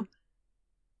 Yeah. Though.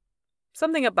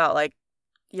 Something about like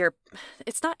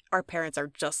it's not our parents are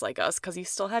just like us because you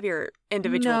still have your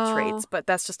individual traits, but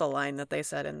that's just a line that they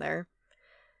said in there.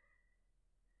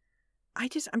 I'm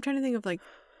trying to think of like,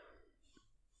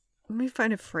 let me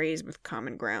find a phrase with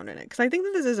common ground in it because I think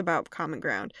that this is about common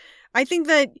ground. I think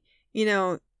that,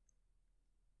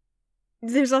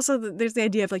 there's the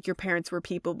idea of like your parents were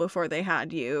people before they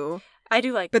had you. I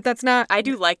do like, but that's not. I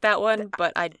do like that one,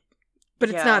 but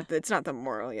it's not the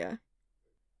moral, yeah.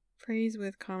 Phrase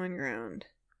with common ground.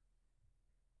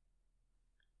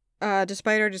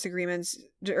 Despite our disagreements,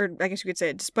 or I guess you could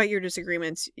say, despite your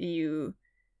disagreements, you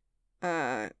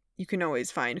can always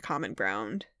find common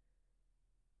ground.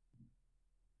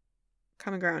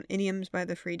 Common ground. Idioms by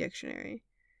the Free Dictionary.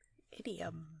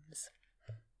 Idioms.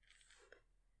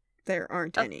 There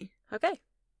aren't any. Okay.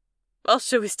 Well,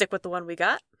 should we stick with the one we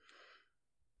got?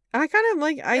 I kind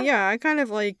of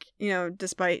like,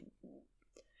 despite...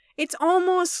 It's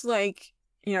almost like,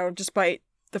 despite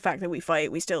the fact that we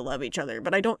fight, we still love each other.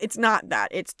 But it's not that.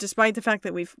 It's despite the fact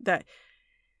that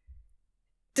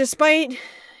despite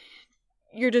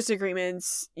your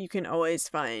disagreements, you can always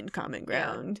find common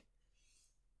ground.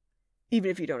 Yeah.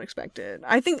 Even if you don't expect it.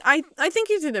 I think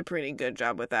you did a pretty good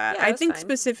job with that. Yeah, I think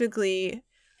specifically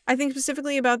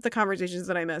about the conversations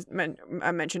that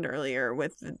I mentioned earlier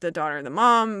with the daughter and the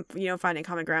mom, finding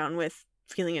common ground with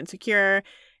feeling insecure,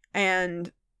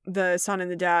 and the son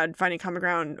and the dad finding common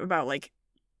ground about like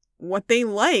what they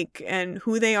like and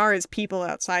who they are as people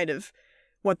outside of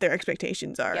what their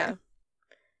expectations are. Yeah.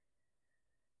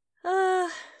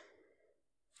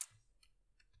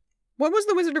 What was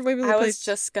the Wizard of Waverly Place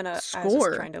score? I was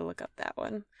just trying to look up that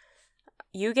one.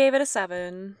 You gave it a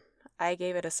 7. I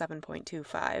gave it a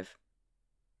 7.25.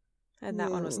 And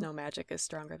that one was no magic is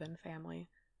stronger than family.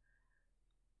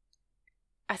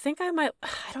 I think I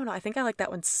don't know. I think I like that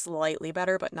one slightly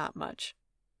better, but not much.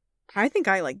 I think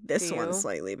I like this one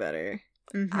slightly better.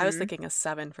 Mm-hmm. I was thinking a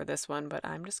 7 for this one, but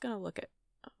I'm just going to look at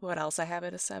what else I have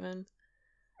at a 7.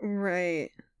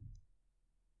 Right.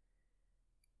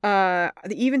 The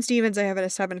Even Stevens I have at a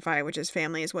 7.5, which is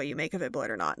family is what you make of it, blood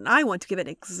or not. And I want to give it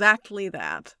exactly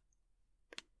that.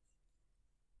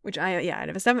 Which I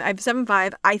have a 7. I have a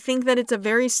 7.5. I think that it's a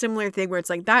very similar thing where it's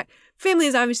like that family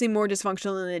is obviously more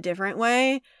dysfunctional in a different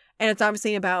way, and it's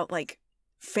obviously about like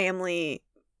family,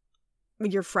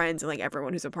 your friends and like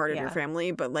everyone who's a part of your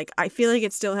family. But like I feel like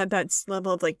it still had that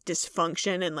level of like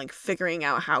dysfunction and like figuring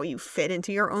out how you fit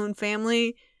into your own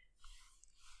family.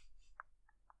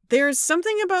 There's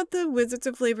something about the Wizards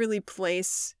of Waverly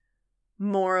Place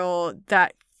moral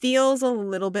that feels a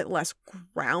little bit less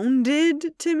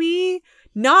grounded to me.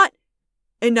 Not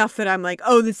enough that I'm like,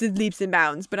 oh, this is leaps and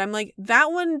bounds. But I'm like,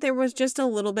 that one, there was just a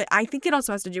little bit. I think it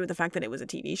also has to do with the fact that it was a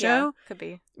TV show. Yeah, could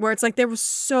be. Where it's like there was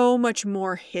so much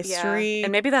more history. Yeah.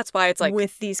 And maybe that's why it's like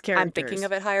with these characters. I'm thinking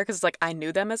of it higher because it's like I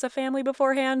knew them as a family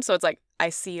beforehand. So it's like I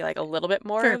see like a little bit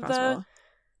more Very of possible.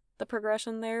 the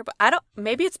progression there. But I don't,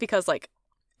 maybe it's because like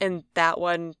in that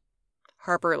one,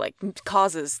 Harper like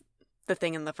causes the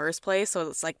thing in the first place, so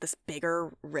it's like this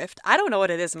bigger rift. I don't know what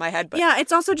it is in my head, but yeah,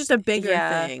 it's also just a bigger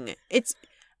thing.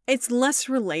 It's less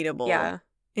relatable,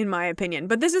 in my opinion.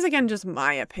 But this is again just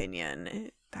my opinion.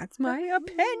 That's my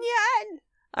opinion.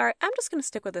 All right, I'm just going to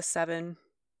stick with a 7.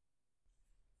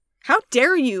 How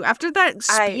dare you? After that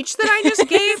speech that I just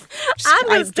gave, I'm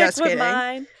going to I'm stick just with kidding.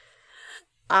 mine.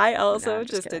 I also No,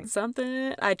 just kidding. did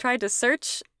something. I tried to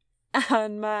search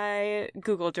on my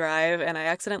Google Drive, and I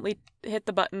accidentally hit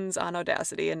the buttons on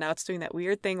Audacity, and now it's doing that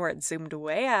weird thing where it zoomed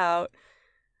way out.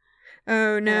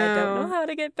 Oh, no. And I don't know how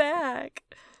to get back.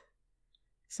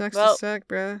 Sucks to suck,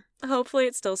 bro. Hopefully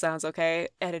it still sounds okay,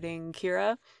 editing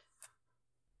Kira.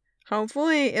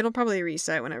 Hopefully, it'll probably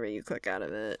reset whenever you click out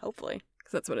of it. Hopefully.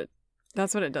 Because that's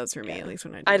what it does for me, at least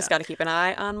when I do I just got to keep an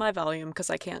eye on my volume because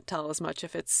I can't tell as much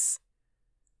if it's...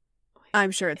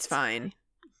 I'm sure it's fine.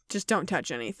 Just don't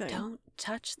touch anything. Don't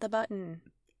touch the button.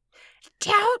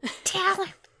 Don't tell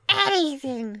him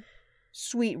anything.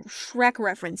 Sweet Shrek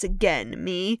reference again,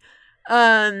 me.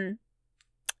 For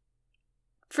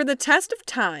the test of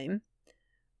time,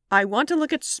 I want to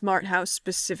look at Smart House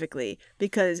specifically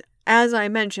because, as I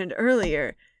mentioned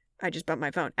earlier, I just bumped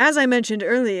my phone. As I mentioned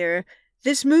earlier,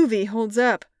 this movie holds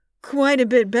up quite a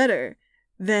bit better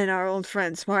than our old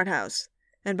friend Smart House.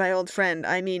 And by old friend,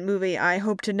 I mean movie I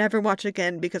hope to never watch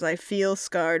again because I feel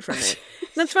scarred from it.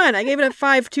 That's fine. I gave it a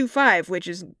 5.25, which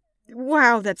is,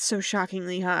 wow, that's so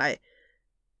shockingly high.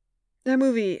 That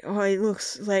movie, it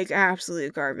looks like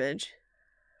absolute garbage.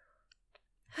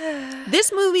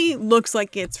 This movie looks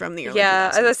like it's from the early 2000s.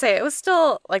 As I say, it was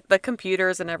still, like, the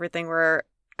computers and everything were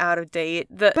out of date.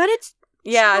 But it's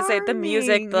charming. I say the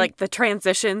music, like, the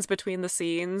transitions between the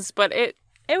scenes, but it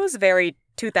was very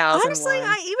 2001. Honestly,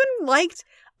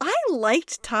 I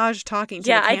liked Taj talking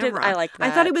to the camera. I liked that.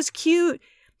 I thought it was cute.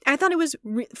 I thought it was,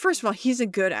 first of all, he's a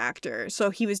good actor. So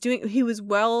he was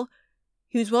well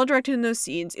directed in those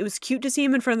scenes. It was cute to see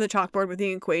him in front of the chalkboard with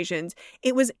the equations.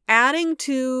 It was adding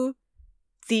to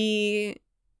it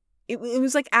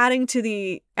was like adding to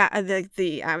the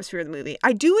atmosphere of the movie.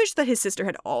 I do wish that his sister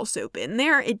had also been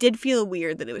there. It did feel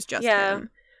weird that it was just him.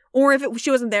 Or if she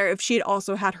wasn't there, if she had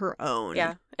also had her own.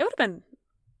 Yeah, it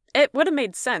would have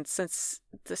made sense since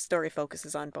the story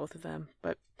focuses on both of them.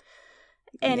 But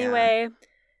anyway. Yeah.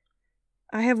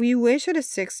 I have We Wish at a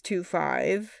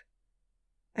 6.25.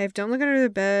 I have Don't Look Under the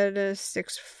Bed at a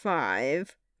 6.5.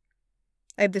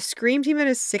 I have The Scream Team at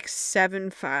a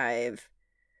 6.75.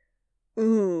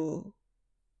 Ooh.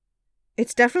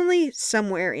 It's definitely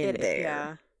somewhere in there.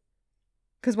 Yeah.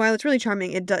 Because while it's really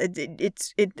charming,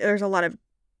 there's a lot of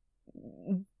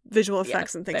visual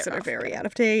effects and things that are very out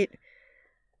of date.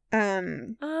 I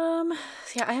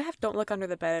have Don't Look Under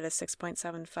the Bed at a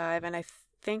 6.75, and I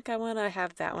think I want to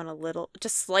have that one a little,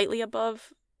 just slightly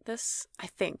above this, I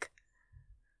think.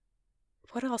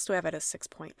 What else do I have at a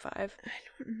 6.5? I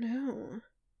don't know.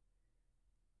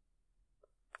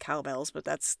 Cowbells, but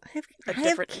that's I have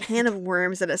Can of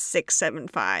Worms at a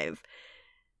 6.75.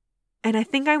 And I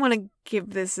think I want to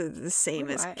give this the same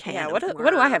as Can of Worms.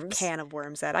 What do I have Can of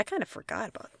Worms at? I kind of forgot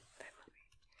about that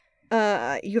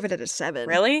movie. You have it at a 7.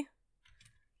 Really?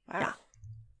 Wow. Yeah.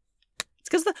 It's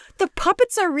because the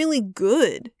puppets are really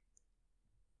good.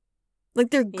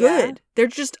 Like, they're good. Yeah. They're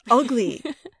just ugly.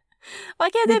 Why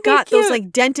can't They've got cute? Those,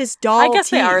 like, dentist doll I guess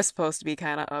teeth. they are supposed to be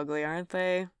kind of ugly, aren't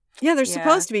they? Yeah, they're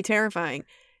supposed to be terrifying.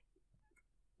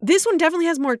 This one definitely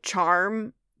has more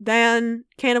charm than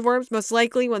Can of Worms, most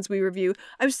likely, once we review.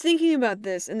 I was thinking about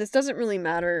this, and this doesn't really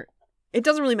matter. It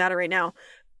doesn't really matter right now.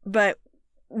 But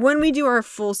when we do our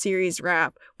full series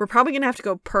wrap, we're probably going to have to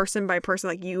go person by person,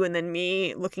 like you and then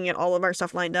me, looking at all of our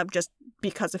stuff lined up just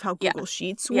because of how Google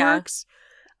Sheets works.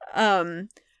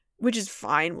 Which is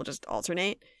fine. We'll just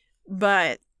alternate.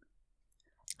 But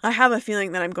I have a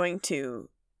feeling that I'm going to...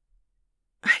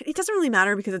 It doesn't really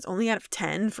matter because it's only out of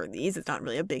 10 for these. It's not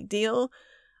really a big deal.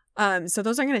 So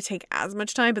those aren't going to take as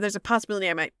much time, but there's a possibility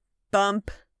I might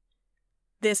bump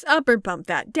this up or bump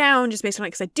that down just based on it,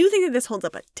 because I do think that this holds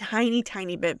up a tiny,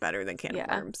 tiny bit better than Can of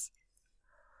Worms.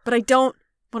 But I don't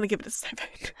want to give it a 7.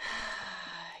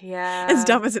 Yeah. As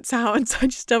dumb as it sounds, I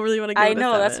just don't really want to give it a 7. I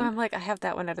know, that's why I'm like, I have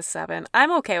that one at a 7.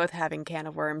 I'm okay with having Can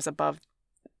of Worms above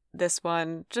this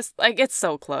one. Just, like, it's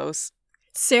so close.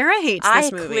 Sarah hates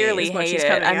this movie. I clearly hate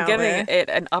it. I'm giving it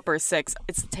an upper 6.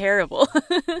 It's terrible.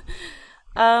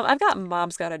 I've got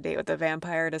Mom's Got a Date with the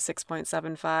Vampire at a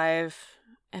 6.75,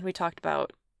 and we talked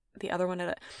about the other one at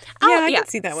a... I can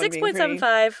see that one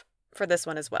 6.75 for this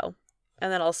one as well.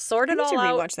 And then I'll sort it all out.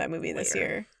 I need to rewatch that movie this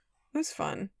year. It was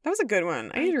fun. That was a good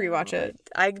one. I need to rewatch it.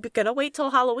 I'm gonna wait till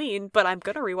Halloween, but I'm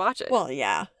gonna rewatch it. Well,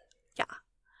 yeah. Yeah.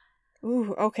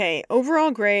 Ooh, okay.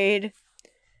 Overall grade.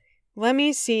 Let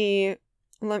me see...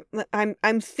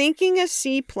 I'm thinking a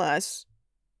C+.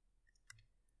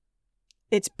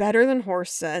 It's better than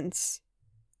Horse Sense.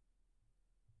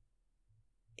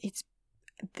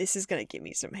 this is gonna give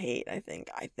me some hate, I think.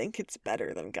 I think it's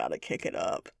better than Gotta Kick It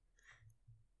Up.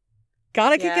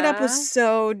 Gotta Kick It Up was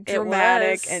so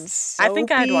dramatic and soapy. I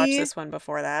think I'd watch this one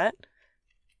before that.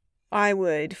 I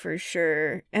would, for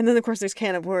sure. And then, of course, there's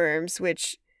Can of Worms,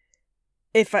 which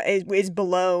is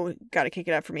below Gotta Kick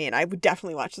It Up for me, and I would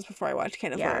definitely watch this before I watch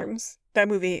Can of Worms. That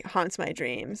movie haunts my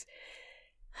dreams.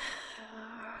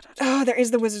 Oh, there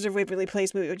is the Wizards of Waverly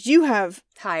Place movie, which you have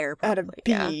higher, probably,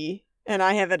 at a B, and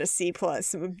I have at a C+.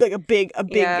 Like a big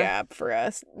gap for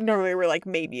us. Normally we're like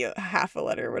maybe a half a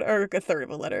letter or a third of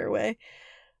a letter away.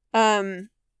 I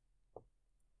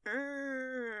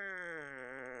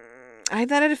have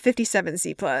that at a 57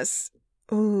 C+.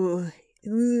 Ooh.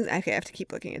 Okay, I have to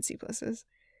keep looking at C+.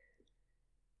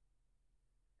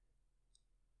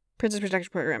 Princess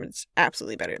Protection Program is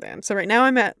absolutely better than. So right now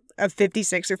I'm at a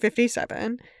 56 or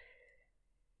 57.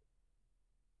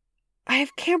 I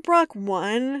have Camp Rock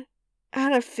 1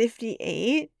 out of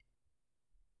 58.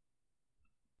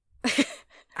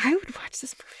 I would watch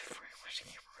this movie before I watch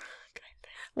Camp Rock, I think.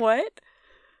 What?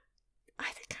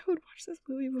 I think I would watch this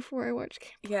movie before I watch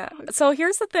Camp Rock. So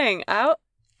here's the thing. I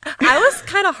was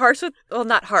kind of harsh with, well,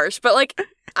 not harsh, but like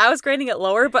I was grading it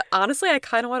lower, but honestly, I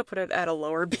kind of want to put it at a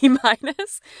lower B-,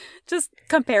 just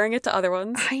comparing it to other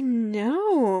ones. I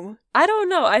know. I don't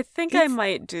know. I think I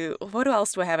might do, what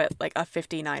else do I have at, like a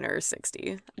 59 or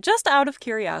 60? Just out of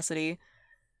curiosity.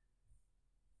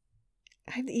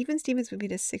 I have the Even Stevens movie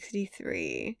to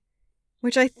 63,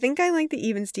 which I think I like the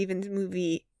Even Stevens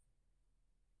movie.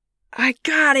 I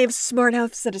have Smart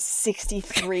House at a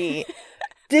 63.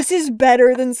 This is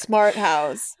better than Smart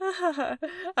House.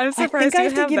 I'm surprised I think I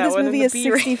have to give this movie a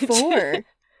 64.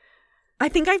 I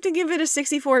think I have to give it a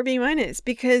 64 B-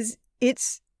 because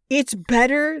it's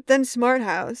better than Smart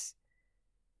House.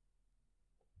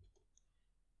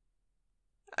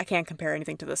 I can't compare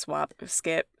anything to the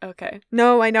skip. Okay.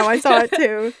 No, I know. I saw it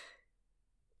too.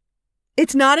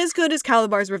 It's not as good as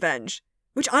Calabar's Revenge,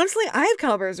 which honestly, I have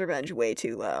Calabar's Revenge way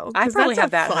too low. I probably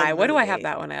have that high. What do I have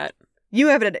that one at? You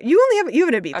have it at, you have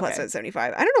it at B+ at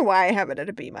 75. I don't know why I have it at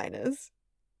a B-.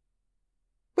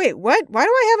 Wait, what? Why do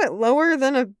I have it lower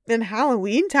than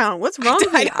Halloween Town? What's wrong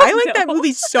with me? I like that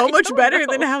movie so much better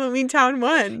than Halloween Town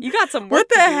 1. You got some work. What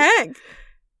the heck?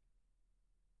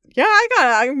 Yeah,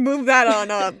 I move that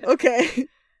on up. Okay.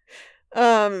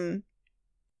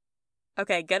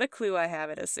 Okay, Get a Clue I have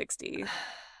it at 60.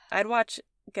 I'd watch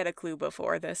Get a Clue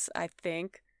before this, I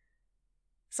think.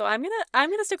 So I'm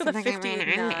gonna stick with a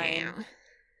 59.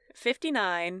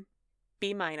 59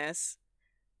 B-,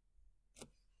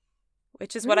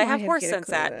 which is what I have Horse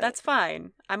Sense at. That's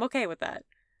fine. I'm okay with that.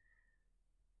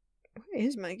 Where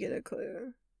is my Get a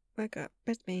Clue? Wake up.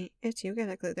 It's me. It's you. Get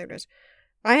a Clue. There it is.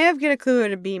 I have Get a Clue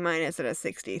at a B- at a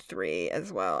 63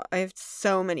 as well. I have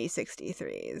so many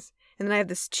 63s. And then I have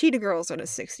this Cheetah Girls at a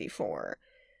 64.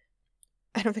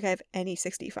 I don't think I have any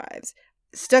 65s.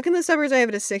 Stuck in the Suburbs, I have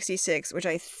it at 66, which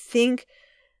I think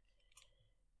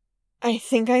I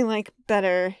like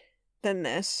better than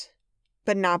this,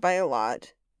 but not by a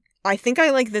lot. I think I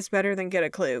like this better than Get a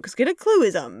Clue, because Get a Clue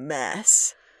is a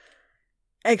mess.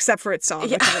 Except for its song,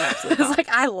 which is an absolute It's like,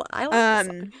 I like this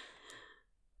song.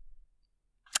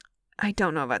 I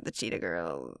don't know about the Cheetah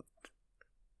Girl.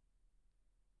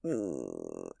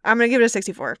 I'm going to give it a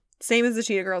 64. Same as the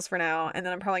Cheetah Girls for now, and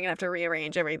then I'm probably going to have to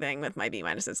rearrange everything with my B-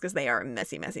 because they are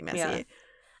messy. Yeah. I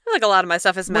feel like a lot of my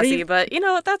stuff is messy, but you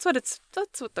know, that's what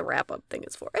the wrap-up thing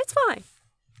is for. It's fine.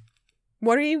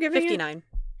 What are you giving 59. it?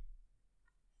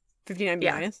 59 B-?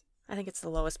 Yeah. I think it's the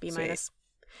lowest B-. Sweet.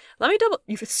 Let me double.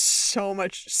 You've so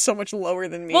much lower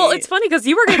than me. Well, it's funny because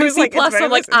you were going to be C+, so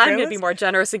I'm like, I'm going to be list? more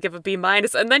generous and give a B-,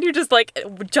 and then you just like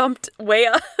jumped way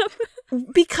up.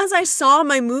 Because I saw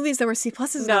my movies that were C+, and I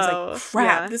was like,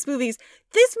 crap, this movie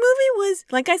was,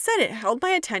 like I said, it held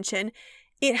my attention.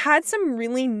 It had some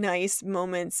really nice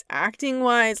moments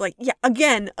acting-wise. Like, yeah,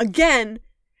 again,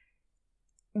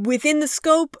 within the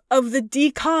scope of the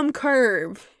decom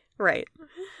curve. Right.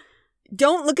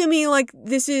 Don't look at me like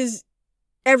this is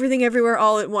Everything Everywhere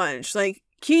All at Once. Like,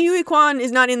 Ki-Yui Kwan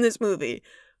is not in this movie.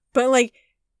 But, like,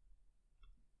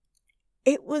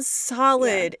 it was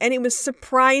solid. And it was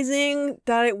surprising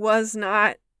that it was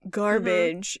not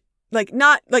garbage. Mm-hmm.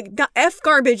 Not F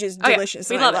garbage is delicious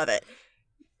and I love it.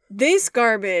 This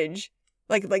garbage,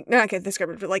 not this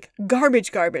garbage, but like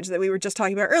garbage that we were just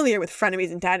talking about earlier with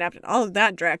frenemies and dad and all of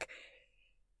that dreck.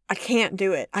 I can't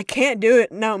do it. I can't do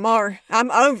it no more. I'm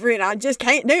over it. I just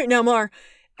can't do it no more.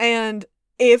 And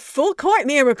if Full Court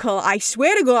Miracle, I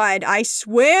swear to God, I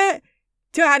swear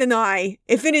to Adonai,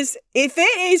 if it is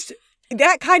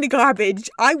that kind of garbage,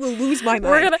 I will lose my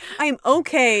mind. I am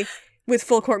okay with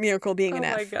Full Court Miracle being an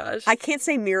F. Oh my gosh. I can't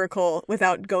say miracle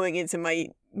without going into my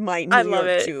New I love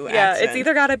York it. 2 Yeah, accent. it's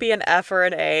either got to be an F or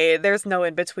an A. There's no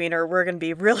in between, or we're gonna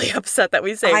be really upset that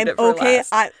we saved it for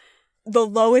last. The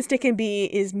lowest it can be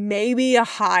is maybe a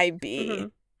high B. Mm-hmm.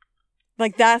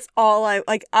 Like, that's all I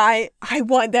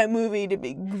want that movie to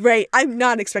be great. I'm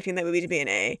not expecting that movie to be an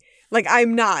A. Like,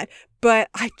 I'm not. But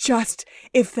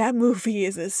if that movie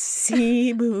is a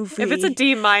C movie. If it's a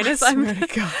D minus,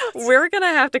 we're going to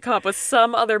have to come up with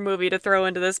some other movie to throw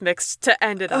into this mix to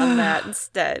end it on that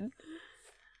instead.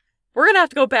 We're going to have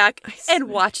to go back and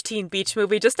watch Teen Beach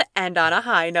Movie just to end on a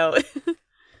high note.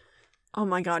 Oh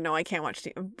my god, no, I can't watch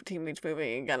Teen Beach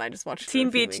Movie again. I just watched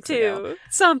Teen Beach 2.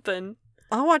 Something.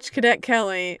 I'll watch Cadet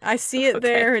Kelly. I see it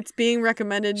there. It's being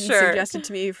recommended and suggested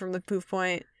to me from the Poof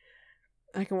Point.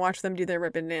 I can watch them do their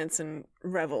ribbon dance and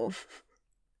revel.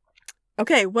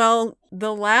 Okay, well,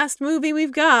 the last movie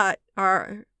we've got,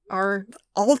 our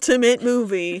ultimate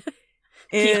movie,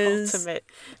 is the ultimate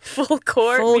Full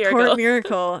Court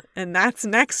Miracle. And that's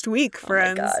next week,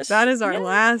 friends. Oh my gosh. That is our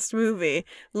last movie.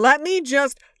 Let me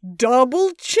just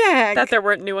double check that there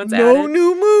weren't new ones added. No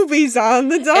new movies on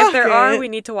the docket. If there are, we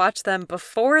need to watch them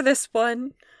before this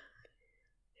one.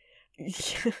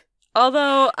 Yeah.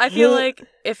 Although, I feel like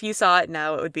if you saw it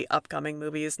now, it would be upcoming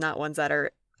movies, not ones that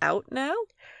are out now.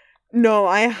 No,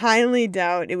 I highly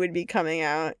doubt it would be coming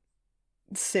out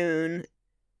soon.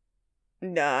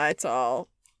 Nah, it's all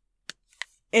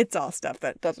stuff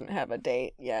that doesn't have a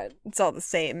date yet. It's all the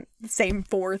same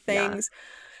 4 things. Yeah.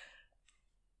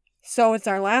 So it's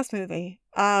our last movie.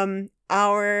 My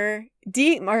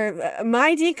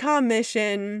decom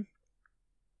mission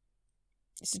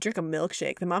is to drink a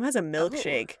milkshake. The mom has a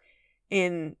milkshake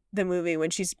in the movie when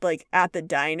she's like at the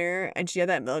diner, and she had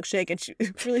that milkshake, and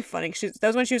it's really funny. That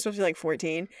was when she was supposed to be like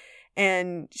 14,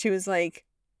 and she was like,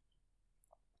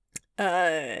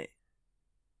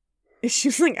 she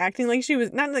was like acting like she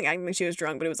was not like acting like she was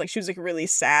drunk, but it was like she was like really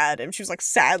sad, and she was like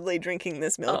sadly drinking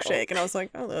this milkshake. And I was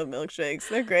like, I love milkshakes,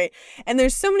 they're great. And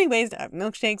there's so many ways to have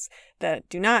milkshakes that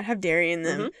do not have dairy in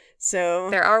them. Mm-hmm. So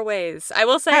there are ways. I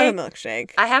will say, have a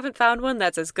milkshake. I haven't found one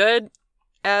that's as good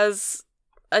as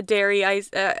a dairy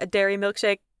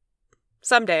milkshake.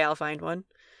 Someday I'll find one.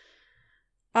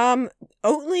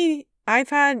 Oatly.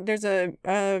 There's a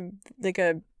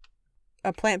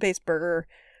plant-based burger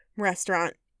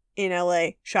restaurant in LA,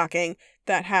 shocking,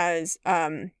 that has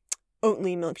Oatly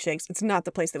milkshakes. It's not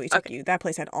the place that we took you. That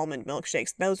place had almond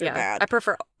milkshakes. Those are bad. I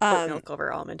prefer oat milk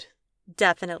over almond.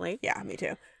 Definitely. Yeah, me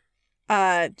too.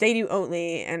 They do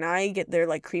Oatly, and I get their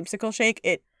like creamsicle shake.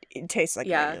 It tastes like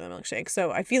a regular milkshake.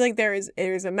 So I feel like there's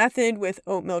a method with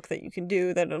oat milk that you can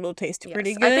do that it'll taste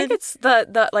pretty good. I think it's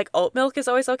the like oat milk is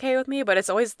always okay with me, but it's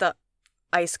always the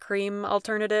ice cream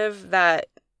alternative that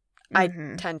I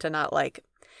tend to not like.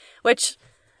 Which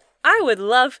I would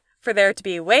love for there to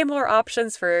be way more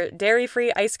options for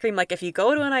dairy-free ice cream. Like if you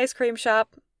go to an ice cream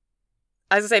shop,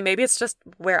 I was gonna say maybe it's just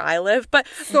where I live, but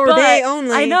sorbet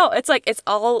only. I know it's like it's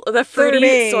all the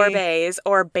fruity sorbets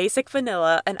or basic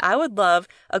vanilla, and I would love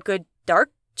a good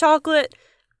dark chocolate,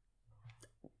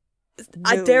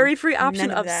 a dairy-free option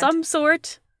of some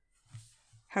sort.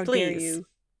 How dare you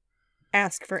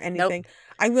ask for anything? Nope.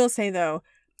 I will say though,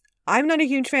 I'm not a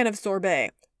huge fan of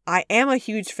sorbet. I am a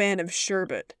huge fan of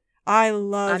sherbet. I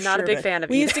love I'm not sherbet. A big fan of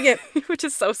we either, used to get, which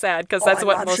is so sad because that's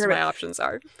what most sherbet. Of my options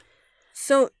are.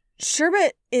 So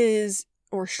sherbet is,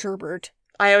 or sherbet.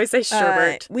 I always say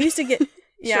sherbet. We used to get,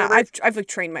 yeah, I've like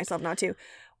trained myself not to.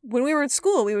 When we were at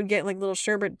school, we would get like little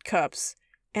sherbet cups,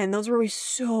 and those were always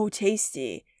so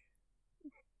tasty.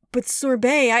 But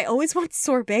sorbet, I always want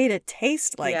sorbet to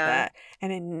taste like that,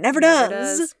 and it never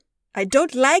does. I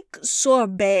don't like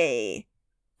sorbet.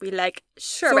 We like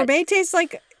sherbet. Sorbet tastes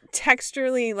like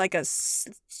texturally like a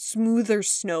smoother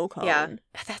snow cone. Yeah,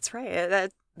 that's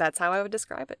right. That's how I would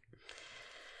describe it.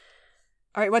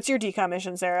 All right, what's your decom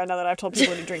mission, Sarah, now that I've told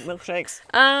people to drink milkshakes?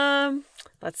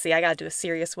 Let's see. I gotta do a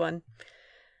serious one.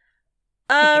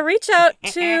 Reach out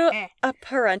to a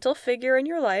parental figure in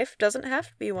your life. Doesn't have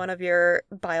to be one of your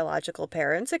biological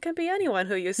parents. It can be anyone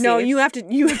who you see. No, you have to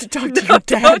talk to your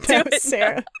dad now,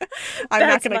 Sarah. I'm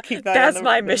not going to keep that. That's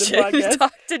my mission.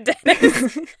 Talk to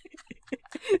Dennis.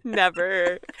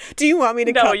 Never. Do you want me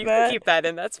to cut that? No, you can keep that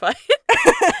in. That's fine.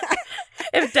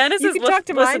 If Dennis is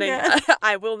listening,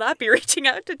 I will not be reaching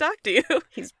out to talk to you.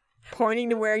 He's pointing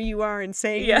to where you are and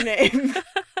saying your name.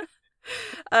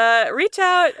 Reach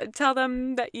out, tell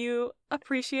them that you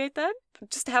appreciate them.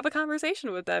 Just have a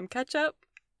conversation with them. Catch up.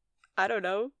 I don't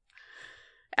know.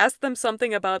 Ask them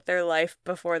something about their life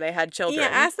before they had children. Yeah,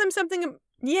 ask them something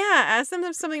Yeah, ask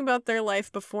them something about their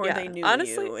life before they knew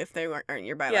honestly, you, if they aren't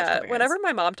your biological parents. Whenever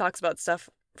my mom talks about stuff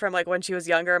from like when she was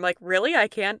younger, I'm like, really? I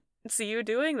can't see you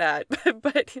doing that.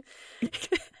 But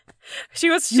she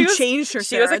was changed her.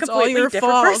 She was a it's all completely your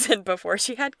different fault. person before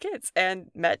she had kids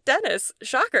and met Dennis.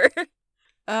 Shocker.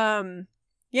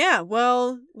 Yeah,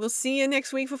 well, we'll see you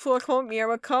next week for Full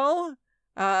Miracle.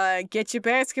 Get your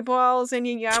basketballs and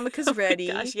your yarmulkes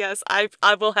ready. Oh my gosh, yes.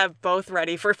 I will have both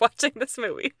ready for watching this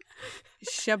movie.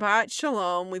 Shabbat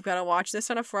Shalom. We've got to watch this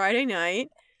on a Friday night.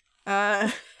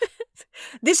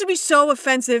 This would be so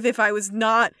offensive if I was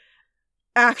not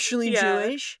actually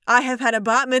Jewish. I have had a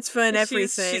bat mitzvah and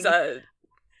everything. She's a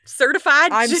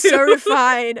certified I'm Jew.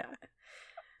 certified.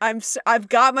 I've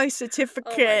got my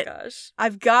certificate. Oh my gosh.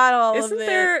 I've got all of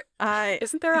it.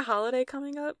 Isn't there a holiday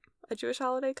coming up? A Jewish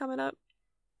holiday coming up?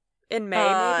 In May,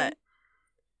 maybe?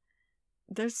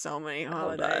 There's so many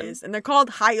holidays. And they're called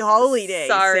high holidays,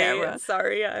 Sarah.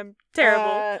 Sorry, I'm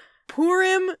terrible.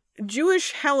 Purim,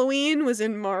 Jewish Halloween was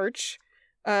in March.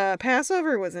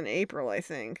 Passover was in April, I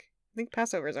think. I think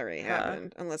Passover's already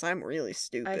happened, unless I'm really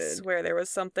stupid. I swear there was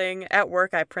something at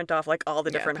work. I print off like all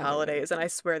the different holidays, and I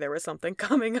swear there was something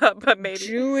coming up. But maybe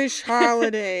Jewish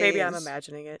holidays. Maybe I'm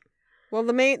imagining it. Well,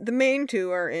 the main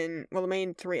two are in. Well, the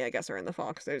main three, I guess, are in the fall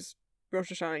because there's Rosh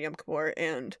Hashanah, Yom Kippur,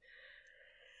 and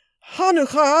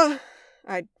Hanukkah.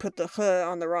 I put the H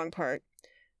on the wrong part.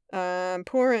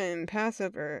 Purim,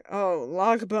 Passover. Oh,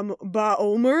 Lag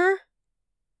BaOmer.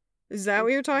 Is that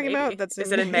what you're talking about?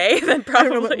 Is it in May? Then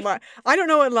probably. I don't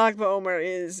know what Lag BaOmer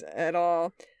is at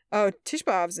all. Oh, Tish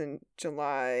B'Av's in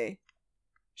July.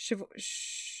 Shavuot.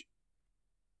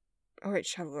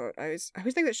 I always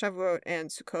think that Shavuot and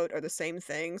Sukkot are the same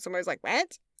thing. So I was like,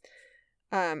 what?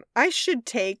 I should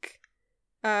take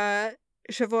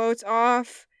Shavuot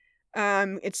off.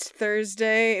 It's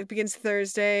Thursday. It begins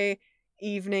Thursday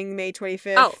evening, May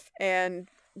 25th, and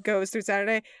goes through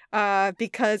Saturday.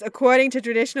 Because according to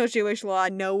traditional Jewish law,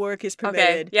 no work is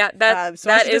permitted. Okay, yeah, that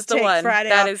is the one.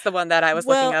 That is the one that I was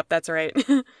looking up. That's right.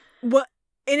 Well,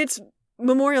 and it's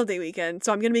Memorial Day weekend,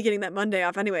 so I'm going to be getting that Monday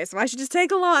off anyway. So I should just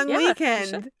take a long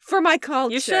weekend for my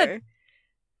culture. You should.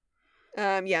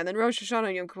 And then Rosh Hashanah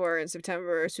and Yom Kippur in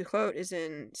September. Sukkot is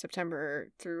in September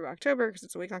through October because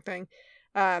it's a week-long thing.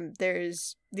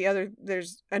 There's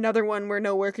another one where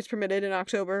no work is permitted in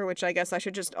October, which I guess I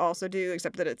should just also do,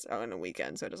 except that it's on a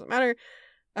weekend, so it doesn't matter.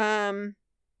 And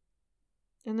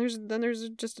there's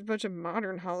just a bunch of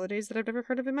modern holidays that I've never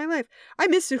heard of in my life. I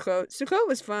miss Sukkot. Sukkot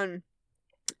was fun.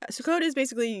 Sukkot is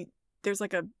basically there's a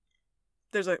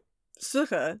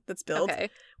sukkah that's built,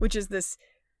 which is this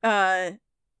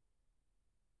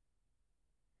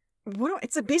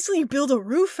it's basically you build a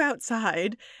roof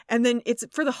outside and then it's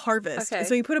for the harvest. And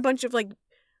so you put a bunch of like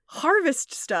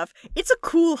harvest stuff. It's a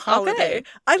cool holiday.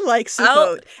 I like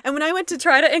Sukkot. And when I went to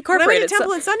try to incorporate when I went to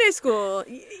temple and Sunday school,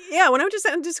 when I went to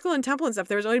Sunday school and temple and stuff,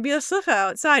 there was always be a sukkah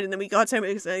outside, and then we go outside and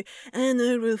we say, and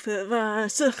the roof of our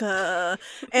sukkah,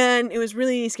 and it was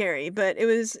really scary, but it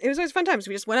was always fun times.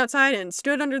 We just went outside and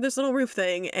stood under this little roof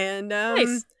thing, and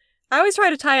nice. I always try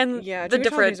to tie in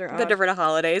the different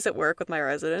holidays at work with my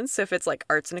residents. If it's like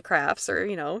arts and crafts or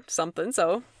something,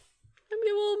 so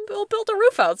we'll build a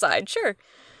roof outside. Sure.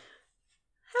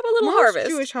 Have a little harvest.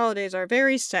 Jewish holidays are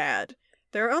very sad.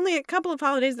 There are only a couple of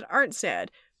holidays that aren't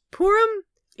sad. Purim,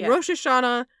 Rosh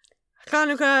Hashanah,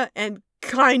 Hanukkah, and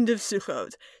kind of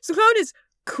Sukkot. Sukkot is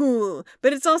cool,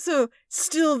 but it's also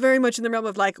still very much in the realm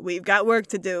of like, we've got work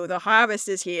to do. The harvest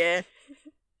is here.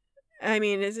 I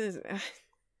mean,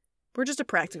 we're just a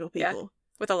practical people.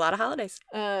 With a lot of holidays.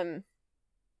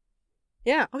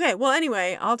 Yeah. Okay. Well,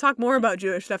 anyway, I'll talk more about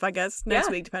Jewish stuff, I guess,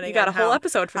 next week, depending on you got a whole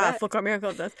episode for that. Full Court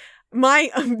Miracle does. My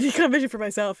decommission for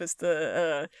myself is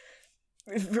to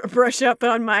brush up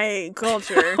on my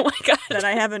culture oh my God. that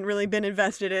I haven't really been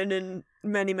invested in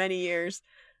many, many years.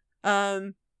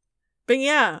 But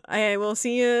yeah, I will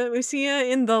see you. We see you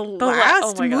in the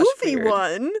last movie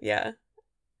one. Yeah.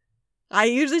 I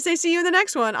usually say see you in the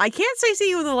next one. I can't say see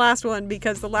you in the last one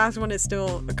because the last one is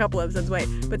still a couple episodes away.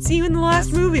 But see you in the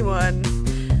last movie one.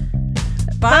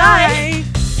 Bye.